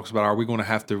scripture that talks about, are we going to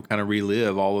have to kind of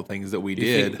relive all the things that we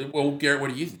did? Well, Garrett,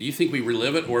 what do you think we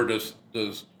relive it, or does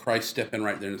Christ step in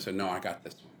right there and say, no, I got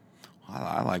this one?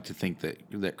 I like to think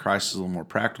that Christ is a little more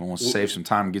practical and wants to save some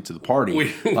time and get to the party.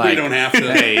 We don't have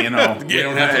to. Hey, we don't have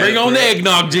to Bring on the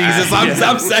eggnog, Jesus.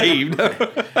 I'm saved.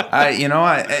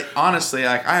 I honestly,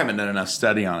 I haven't done enough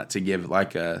study on it to give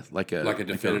like a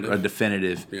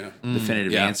definitive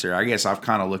answer. I guess I've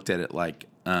kind of looked at it like,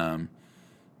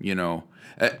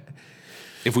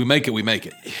 if we make it, we make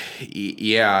it.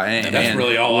 Yeah, and that's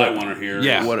really all I want to hear.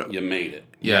 Yeah, what you made it.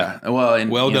 Yeah. Well, and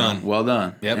well done. Well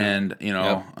done. Yep. And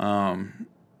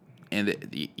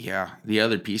the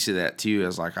other piece of that too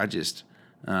is like I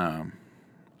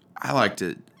like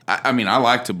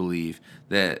to believe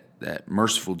that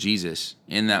merciful Jesus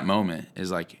in that moment is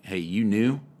like, hey,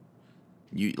 you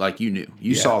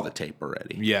saw the tape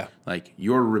already. Yeah. Like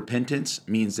your repentance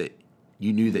means that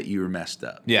you knew that you were messed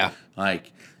up. Yeah.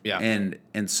 Like, yeah. And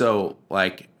so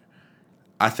like,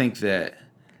 I think that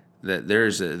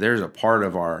there's a part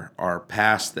of our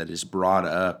past that is brought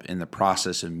up in the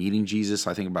process of meeting Jesus.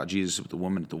 I think about Jesus with the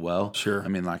woman at the well. Sure. I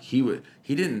mean, like he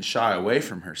didn't shy away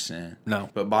from her sin. No.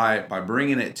 But by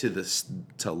bringing it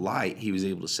to light, he was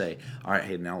able to say, all right,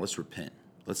 hey, now let's repent.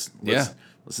 Let's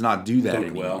not do that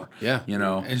anymore. Well. Yeah.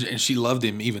 And she loved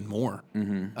him even more.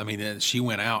 Mm-hmm. I mean, she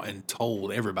went out and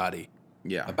told everybody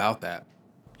about that.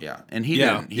 Yeah, and he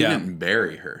didn't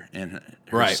bury her in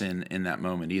her sin in that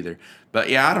moment either. But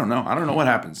yeah, I don't know what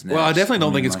happens next. Well, I definitely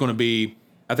don't think it's going to be.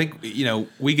 I think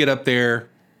we get up there.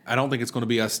 I don't think it's going to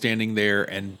be us standing there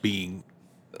and being,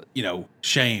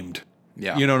 shamed.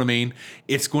 Yeah, you know what I mean.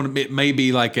 It may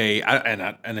be like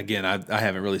and again, I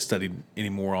haven't really studied any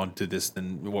more onto this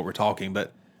than what we're talking,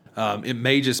 but it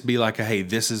may just be like hey,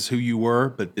 this is who you were,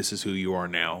 but this is who you are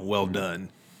now. Well done.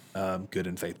 Good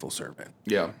and faithful servant.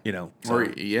 Yeah. Or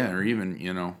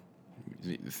even,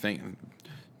 think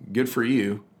good for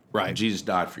you. Right. Jesus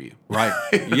died for you. Right.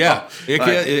 Yeah.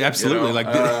 Absolutely.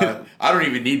 I don't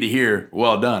even need to hear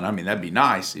well done. I mean, that'd be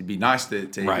nice. It'd be nice to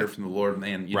hear from the Lord,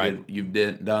 man, you've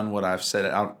done what I've set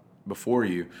out before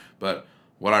you. But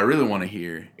what I really want to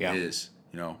hear is,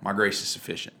 my grace is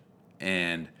sufficient.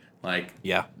 And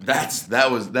that's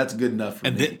good enough for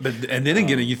me. Then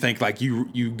again, you think like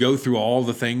you go through all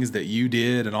the things that you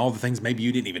did and all the things maybe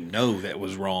you didn't even know that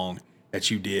was wrong that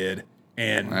you did,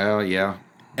 and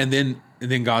and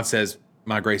then God says,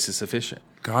 "My grace is sufficient."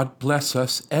 God bless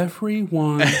us,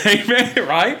 everyone. Amen.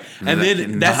 Right, and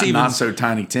then that's even not so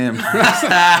Tiny Tim.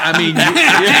 I mean,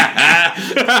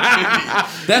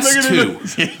 that's two.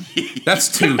 That's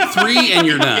two. 3 and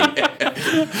you're done.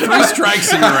 3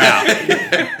 strikes and you're out.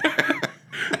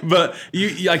 But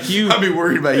I'd be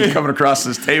worried about you coming across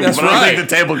this table, That's but I don't think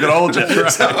the table could hold you. That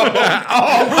was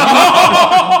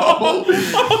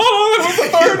the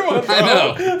third one. I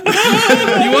know.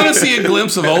 You want to see a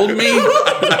glimpse of old me?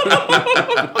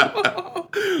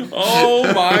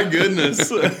 Oh my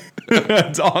goodness.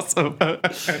 That's awesome.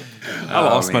 I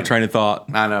lost my train of thought.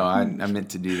 I know. I meant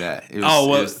to do that. It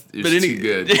was too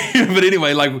good. But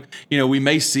anyway, we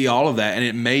may see all of that, and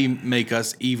it may make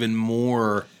us even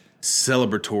more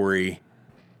celebratory.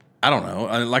 I don't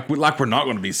know. Like we're not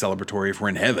going to be celebratory if we're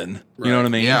in heaven. Right. You know what I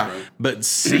mean? Yeah. Right. But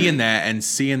seeing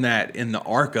that in the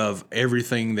arc of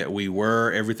everything that we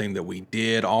were, everything that we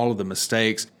did, all of the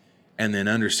mistakes, and then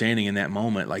understanding in that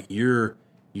moment, like you're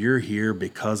here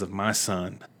because of my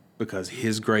son, because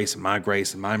his grace and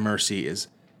my mercy is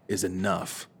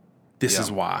enough. This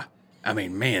is why. I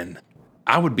mean, man,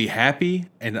 I would be happy,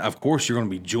 and of course you're going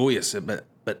to be joyous. But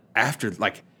after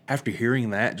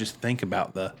hearing that, just think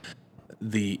about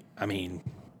the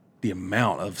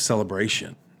amount of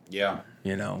celebration. Yeah. I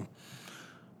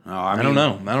don't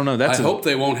know. I hope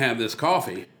they won't have this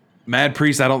coffee. Mad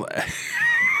Priest, I don't.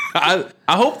 I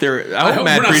hope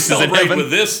Mad Priest is in heaven with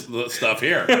this stuff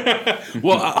here.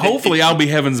 Well, hopefully I'll be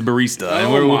heaven's barista, and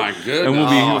my goodness, and we'll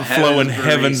be flowing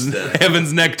heaven's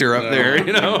heaven's nectar up there.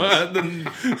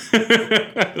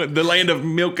 The land of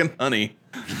milk and honey.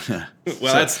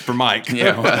 Well, that's for Mike.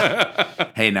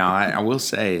 Hey, now I will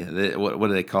say that, what do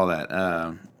they call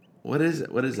that? What is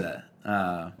it? What is that?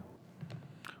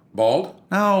 Bald?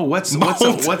 No, what's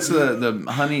the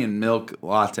honey and milk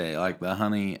latte? Like the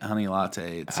honey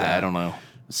latte. It's I don't know.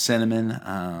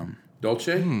 Cinnamon.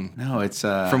 Dolce? No, it's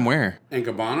from where? And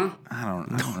Gabbana? I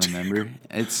don't remember.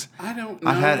 It's I don't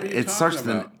know. It starts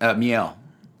with miel.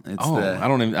 It's I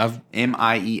don't even.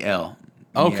 MIEL.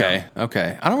 Okay.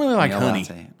 I don't really like honey.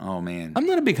 Latte. Oh man. I'm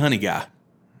not a big honey guy.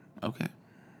 Okay.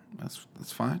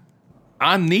 That's fine.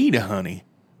 I need a honey,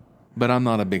 but I'm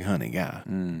not a big honey guy.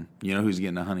 You know who's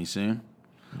getting a honey soon?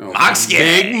 Mike's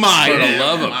Big Mike. For the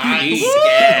love of Pete.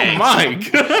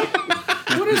 Mike.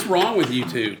 What is wrong with you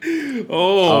two?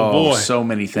 Oh, boy. So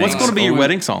many things. What's going to be your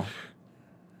wedding song?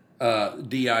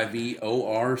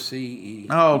 DIVORCE.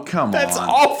 Oh, come on. That's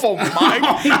awful,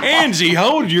 Mike. Angie,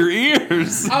 hold your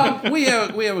ears. We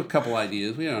have a couple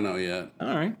ideas. We don't know yet.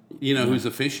 All right. You know who's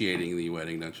officiating the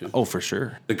wedding, don't you? Oh, for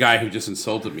sure. The guy who just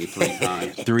insulted me 3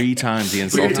 times. 3 times he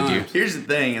insulted you. Here's the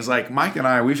thing: is like Mike and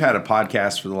I, we've had a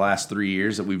podcast for the last 3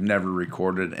 years that we've never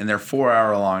recorded, and they're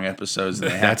 4-hour-long episodes that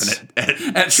happen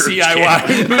at CIY.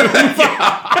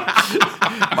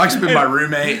 Mike's been my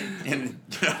roommate, and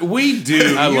We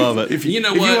do. I love it. If you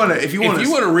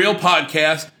want a real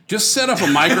podcast, just set up a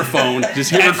microphone.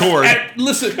 Just hit record.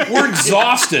 Listen, we're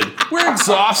exhausted.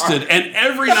 And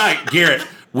every night, Garrett,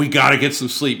 we got to get some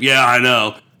sleep. Yeah, I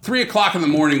know. 3 o'clock in the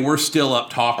morning, we're still up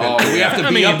talking. We have to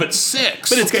be up at 6.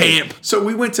 But it's camp. So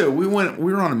we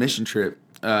were on a mission trip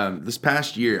this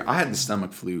past year. I had the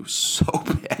stomach flu so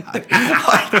bad. Like,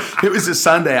 it was a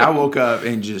Sunday. I woke up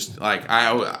and just like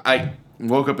I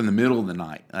woke up in the middle of the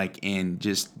night, and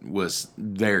just was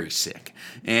very sick.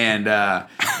 And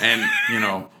you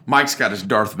know, Mike's got his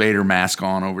Darth Vader mask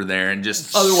on over there, and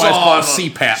just otherwise called a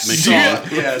CPAP machine.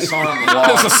 Yeah, saw on the wall.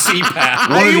 It's a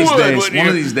CPAP. One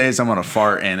of these days, I'm gonna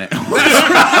fart in it on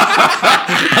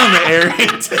the air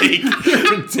intake.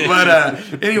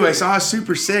 But anyway, so I was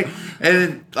super sick,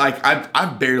 and like I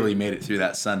barely made it through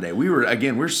that Sunday. We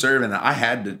were serving. I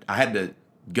had to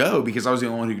go because I was the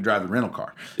only one who could drive the rental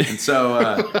car, and so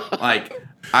I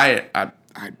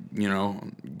you know,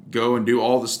 go and do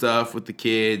all the stuff with the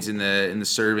kids in the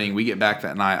serving. We get back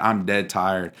that night. I'm dead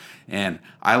tired, and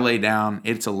I lay down.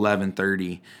 It's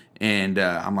 11:30, and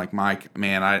I'm like, Mike,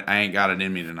 man, I ain't got it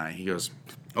in me tonight. He goes,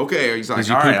 okay. He's like,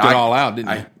 you all right, pooped it all out,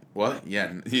 didn't you? What?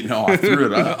 Yeah, you know, I threw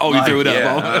it up. Oh, you threw it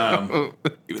up. Yeah,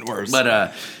 even worse.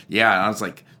 But yeah, I was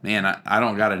like, man, I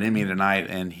don't got it in me tonight.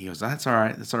 And he goes, that's all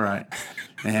right.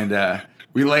 And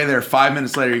we lay there. 5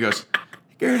 minutes later, he goes,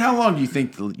 Garrett, how long do you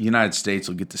think the United States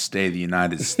will get to stay the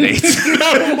United States?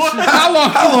 How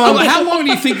long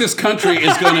do you think this country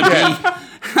is going to be?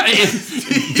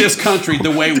 This country,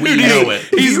 the way we know it.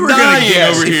 He's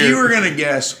dying over here. If you were gonna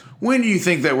guess, when do you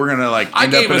think that we're gonna I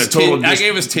gave us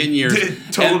 10 years.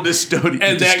 Total dystopian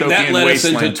And that led us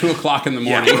into 2 o'clock in the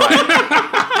morning. Yeah,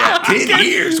 right. 10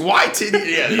 years. Why 10 years?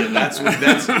 Yeah, that's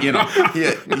you know.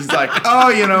 Yeah, he's like, oh,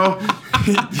 you know.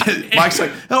 Mike's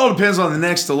like, it all depends on the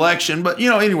next election, but you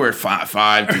know, anywhere 5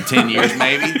 to 10 years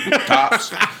maybe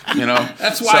tops. You know,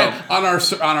 that's why on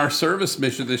our service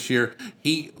mission this year,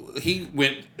 he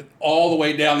went all the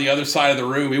way down the other side of the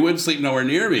room. He wouldn't sleep nowhere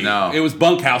near me. No, it was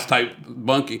bunkhouse type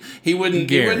bunking. He wouldn't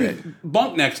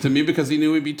bunk next to me because he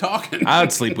knew we'd be talking.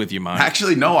 I'd sleep with you, Mike.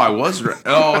 Actually, no, I was.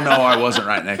 I wasn't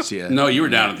right next to you. No, you were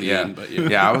down at the end. But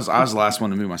yeah, I was the last one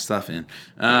to move my stuff in.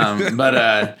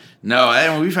 But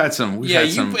no, we've had some.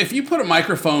 If you put a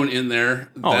microphone in there,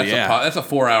 that's a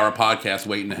 4-hour podcast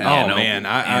waiting to happen. Oh man,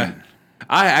 I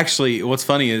actually. What's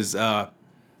funny is.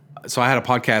 So I had a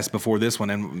podcast before this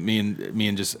one, and me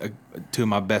and just 2 of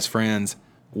my best friends,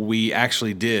 we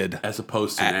actually did as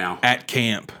opposed to now at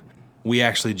camp. We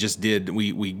actually just did.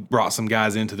 We brought some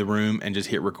guys into the room and just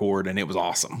hit record, and it was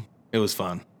awesome. It was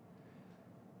fun.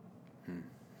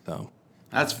 So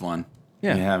that's fun.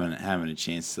 Yeah, having a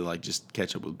chance to like just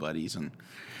catch up with buddies, and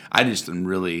I just am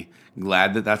really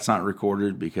glad that that's not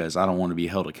recorded because I don't want to be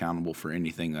held accountable for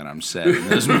anything that I'm saying.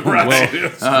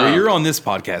 Well, you're on this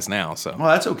podcast now, so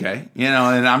that's okay. You know,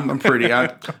 and I'm pretty.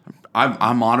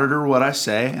 I monitor what I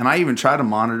say, and I even try to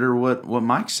monitor what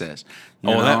Mike says.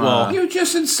 You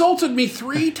just insulted me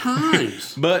 3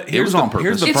 times. But here's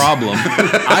the problem.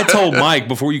 I told Mike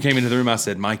before you came into the room. I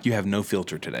said, Mike, you have no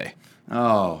filter today.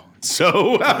 Oh,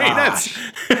 so I mean that's.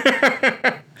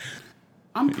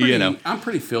 I'm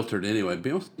pretty filtered anyway.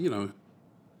 You know,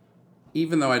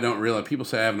 even though I don't realize people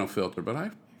say I have no filter, but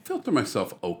I filter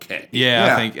myself okay.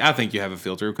 Yeah. I think you have a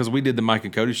filter because we did the Mike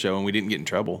and Cody show and we didn't get in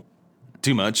trouble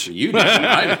too much. You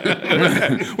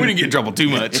didn't. We didn't get in trouble too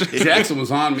much. Jackson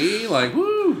was on me like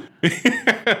woo.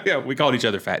 Yeah, we called each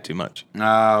other fat too much.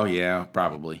 Oh yeah,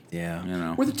 probably. Yeah, you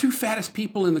know, we're the 2 fattest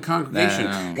people in the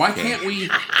congregation. Why can't we?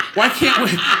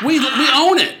 We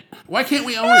own it? Why can't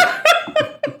we own it?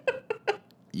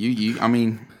 I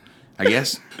mean, I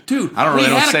guess, dude. I don't really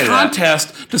had a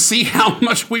contest to see how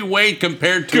much we weighed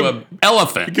compared to an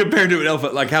elephant. Compared to an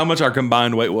elephant, like how much our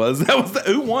combined weight was.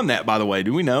 Who won that, by the way?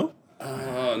 Do we know?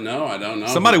 No, I don't know.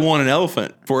 Somebody won an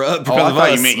elephant for because Oh, I of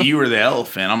thought us. you meant you were the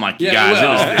elephant. I'm like, you Yeah, guys,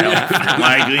 well, it was the elephant.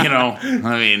 Like,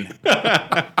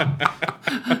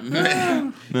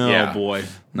 Oh Yeah. boy.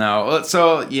 No.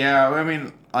 So yeah, I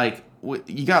mean, like,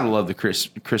 you gotta love the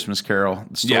Christmas Carol,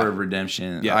 the story Yeah. of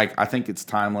redemption. Yeah. Like, I think it's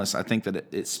timeless. I think that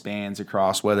it spans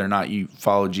across whether or not you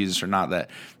follow Jesus or not.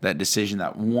 That decision,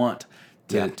 that want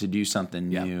to do something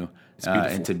new.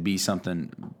 And to be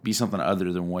something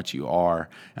other than what you are.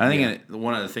 And I think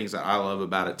one of the things that I love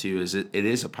about it too is it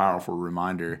is a powerful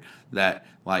reminder that,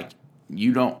 like,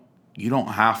 you don't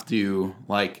have to,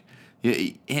 like,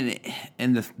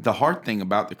 and the hard thing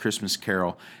about the Christmas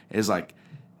Carol is, like,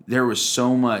 there was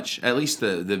so much, at least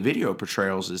the video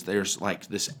portrayals, is there's like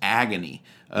this agony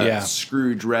of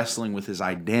Scrooge wrestling with his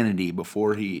identity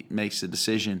before he makes a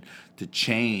decision to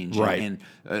change. Right.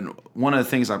 And one of the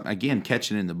things I'm, again,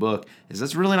 catching in the book is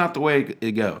that's really not the way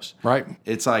it goes. Right.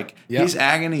 It's like his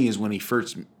agony is when he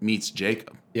first meets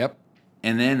Jacob. Yep.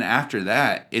 And then after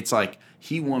that, it's like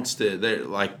he wants to,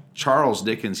 like Charles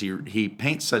Dickens, he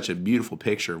paints such a beautiful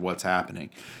picture of what's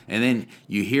happening. And then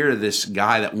you hear this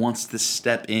guy that wants to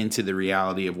step into the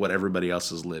reality of what everybody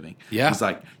else is living. Yeah. He's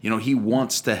like, he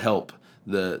wants to help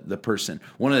the person.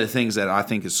 One of the things that I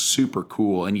think is super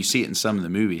cool, and you see it in some of the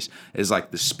movies, is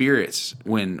like the spirits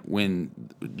when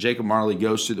Jacob Marley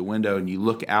goes through the window and you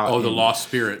look out. Oh, the lost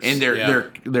spirits. And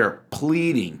they're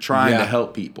pleading, trying to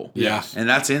help people. Yeah. And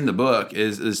that's in the book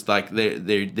is like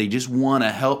they just want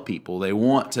to help people. They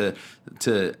want to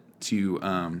they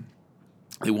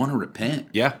want to repent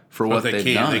for what they they've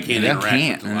can't. done. They can't and they interact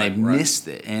can't, with and life, they've right. missed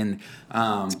it. And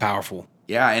It's powerful.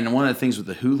 yeah, and one of the things with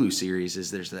the Hulu series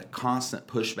is there's that constant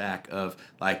pushback of,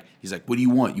 like, he's like, what do you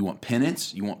want? You want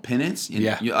penance? You want penance? And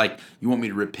you want me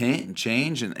to repent and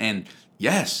change? And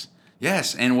yes.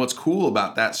 And what's cool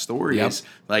about that story is,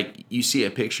 like, you see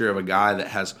a picture of a guy that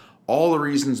has all the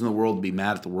reasons in the world to be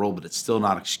mad at the world, but it's still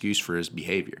not an excuse for his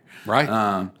behavior. Right.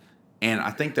 And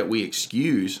I think that we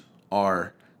excuse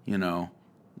our,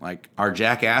 like, our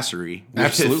jackassery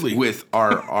Absolutely. with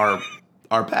our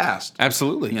past.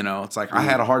 Absolutely. It's like, I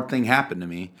had a hard thing happen to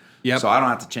me, so I don't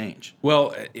have to change.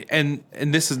 Well, and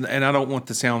this is, and I don't want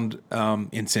to sound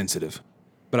insensitive,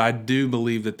 but I do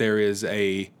believe that there is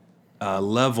a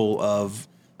level of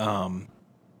a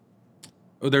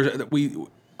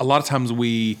lot of times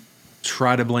we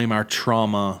try to blame our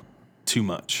trauma too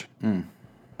much. And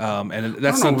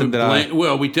that's something that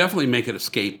we definitely make it a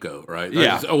scapegoat, right?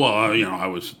 Yeah. I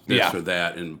was this or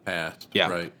that in the past. Yeah.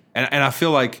 Right. And I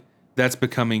feel like that's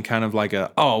becoming kind of like I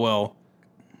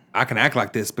can act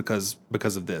like this because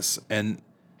of this. And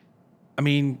I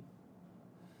mean,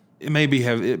 it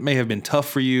may have been tough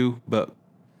for you, but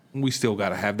we still got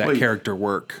to have that character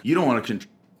work. You don't want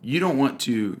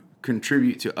to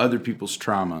contribute to other people's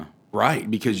trauma, right?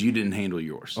 Because you didn't handle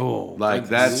yours. Oh,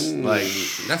 that's a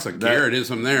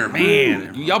Garrettism there,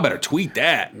 man. Y'all better tweet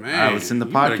that, man. It's in the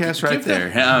podcast right there.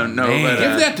 Give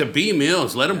that to B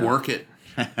Mills. Let him work it.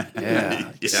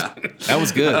 Yeah. That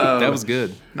was good. That was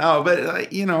good. No,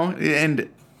 but and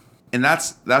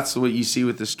that's what you see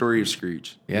with the story of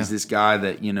Scrooge. Yeah. Is this guy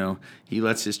that he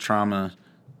lets his trauma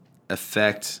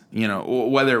affect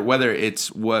whether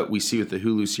it's what we see with the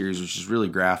Hulu series, which is really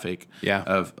graphic.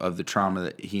 Of the trauma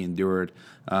that he endured,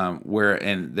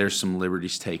 and there's some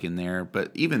liberties taken there,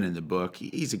 but even in the book,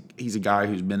 he's a guy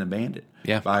who's been abandoned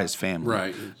by his family,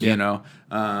 right?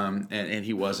 And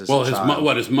he was as a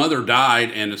child. His mother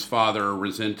died, and his father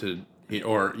resented.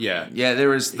 There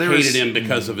hated him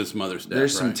because of his mother's death.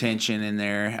 There's some tension in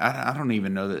there. I don't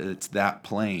even know that it's that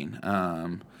plain.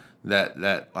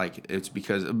 That like it's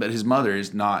because, but his mother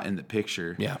is not in the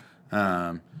picture. Yeah.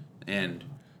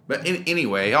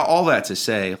 Anyway, all that to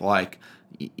say, like,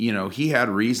 he had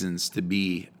reasons to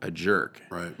be a jerk.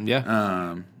 Right.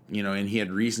 Yeah. And he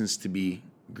had reasons to be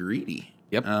greedy.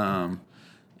 Yep.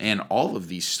 And all of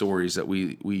these stories that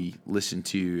we listen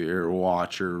to or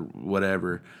watch or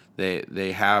whatever,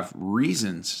 they have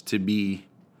reasons to be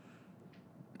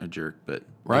a jerk, but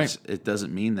it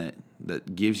doesn't mean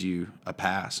that gives you a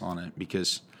pass on it,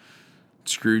 because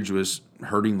Scrooge was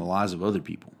hurting the lives of other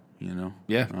people,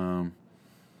 Yeah.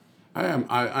 I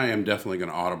am definitely going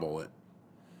to audible it.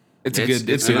 It's a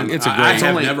great. I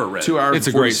have never read 2 hours. It's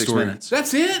a great story. Minutes.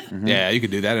 That's it. Mm-hmm. Yeah, you could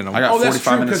do that in a. I got that's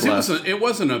 45 true, minutes left. It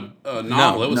wasn't a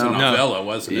novel. It was a novella,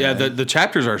 wasn't it? Yeah, the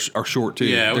chapters are short too.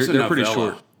 Yeah, it was they're a pretty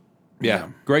novella. short. Yeah,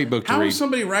 great book to How read. would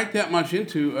somebody write that much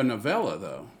into a novella,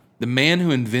 though? The Man Who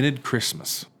Invented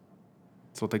Christmas.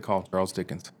 That's what they call Charles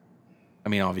Dickens. I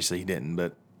mean, obviously he didn't,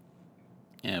 but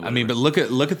Yeah, I mean, but look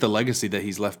at the legacy that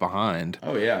he's left behind.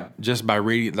 Oh yeah. Just by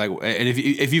reading, like, and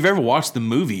if you've ever watched the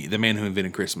movie The Man Who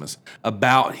Invented Christmas,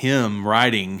 about him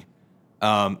writing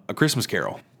A Christmas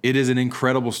Carol, it is an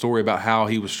incredible story about how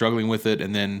he was struggling with it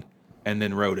and then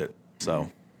wrote it.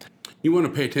 So You want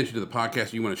to pay attention to the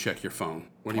podcast, or you want to check your phone?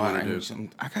 What do you want to do?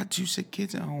 I got 2 sick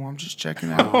kids at home. I'm just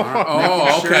checking out.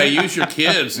 Oh, okay. Use your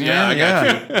kids. Yeah, I got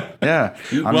you. Yeah.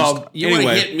 You want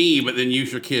to hit me, but then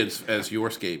use your kids as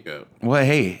your scapegoat. Well,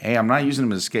 hey, I'm not using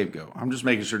them as a scapegoat. I'm just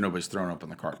making sure nobody's throwing up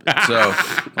on the carpet. So,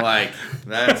 like,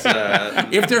 that's...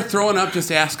 If they're throwing up,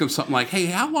 just ask them something like, hey,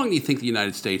 how long do you think the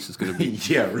United States is going to be?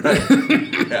 Yeah, right.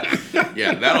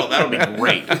 Yeah, that'll be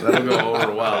great. That'll go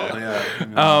over well.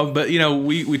 Yeah. But,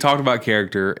 we talked about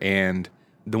character, and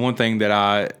the one thing that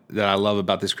I love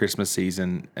about this Christmas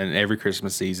season and every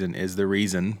Christmas season is the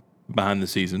reason behind the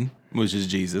season, which is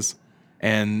Jesus.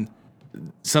 And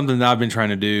something that I've been trying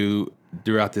to do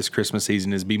throughout this Christmas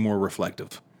season is be more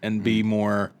reflective and be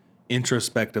more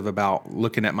introspective about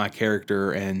looking at my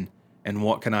character and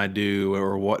what can I do,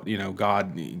 or what,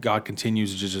 God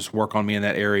continues to just work on me in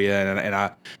that area.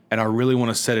 And I really want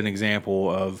to set an example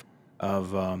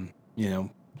of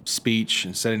speech,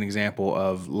 and set an example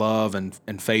of love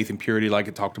and faith and purity, like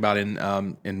it talked about in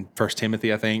 1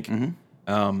 Timothy, I think.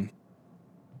 Mm-hmm.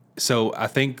 So I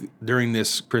think during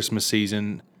this Christmas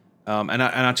season, and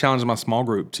I challenge my small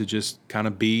group to just kind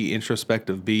of be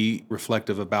introspective, be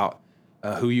reflective about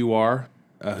who you are,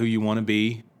 who you want to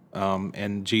be,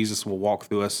 and Jesus will walk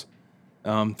through us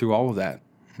through all of that.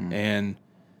 Mm-hmm. And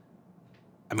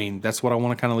I mean, that's what I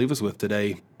want to kind of leave us with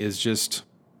today, is just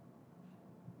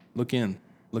look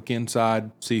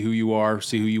inside, see who you are,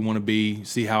 see who you want to be,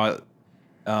 see how it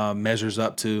measures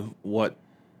up to what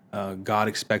God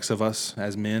expects of us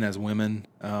as men, as women,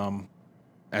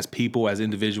 as people, as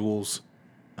individuals.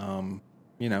 How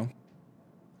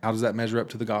does that measure up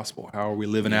to the gospel? How are we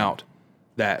living out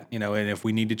that? And if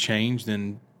we need to change,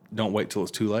 then don't wait till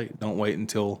it's too late. Don't wait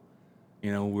until,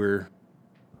 we're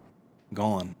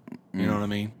gone. You know what I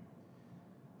mean?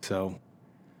 So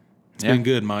it's been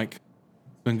good, Mike.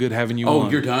 It's been good having you on. Oh,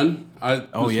 you're done? I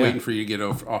was waiting for you to get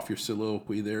off your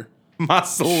soliloquy there. My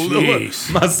soliloquy. I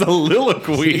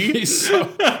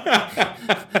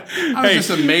was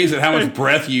just amazed at how much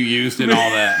breath you used in all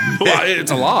that. Well, it's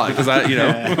a lot, because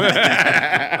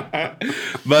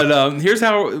But here's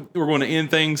how we're going to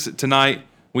end things tonight.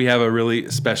 We have a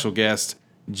really special guest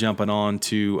jumping on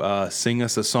to sing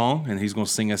us a song, and he's going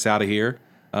to sing us out of here.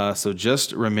 So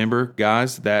just remember,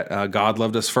 guys, that God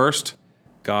loved us first,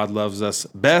 God loves us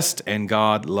best, and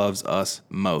God loves us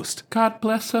most. God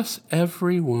bless us,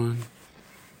 everyone.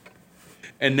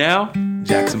 And now,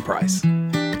 Jackson Price.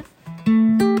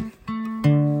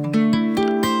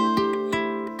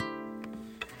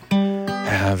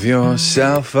 Have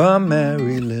yourself a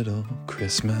merry little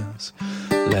Christmas.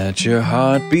 Let your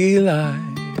heart be light.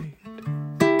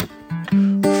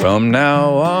 From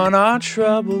now on, our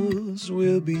troubles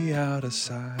will be out of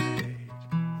sight.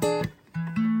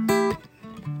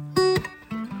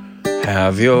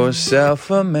 Have yourself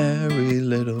a merry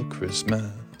little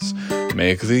Christmas.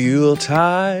 Make the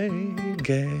Yuletide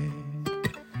gay.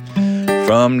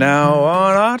 From now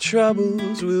on, our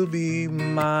troubles will be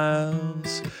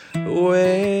miles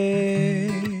away.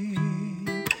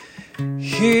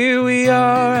 Here we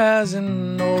are as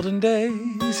in olden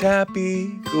days, happy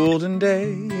golden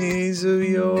days of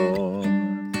yore.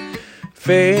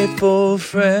 Faithful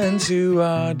friends who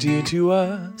are dear to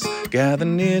us, gather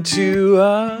near to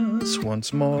us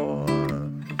once more.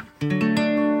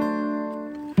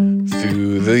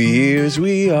 Through the years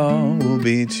we all will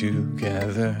be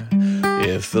together,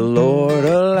 if the Lord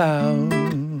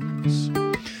allows.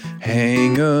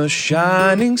 Hang a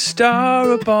shining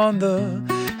star upon the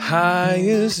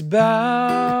highest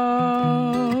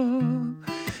bough,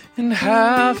 and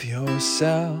have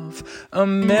yourself a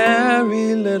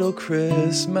merry little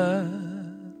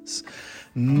Christmas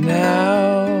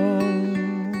now.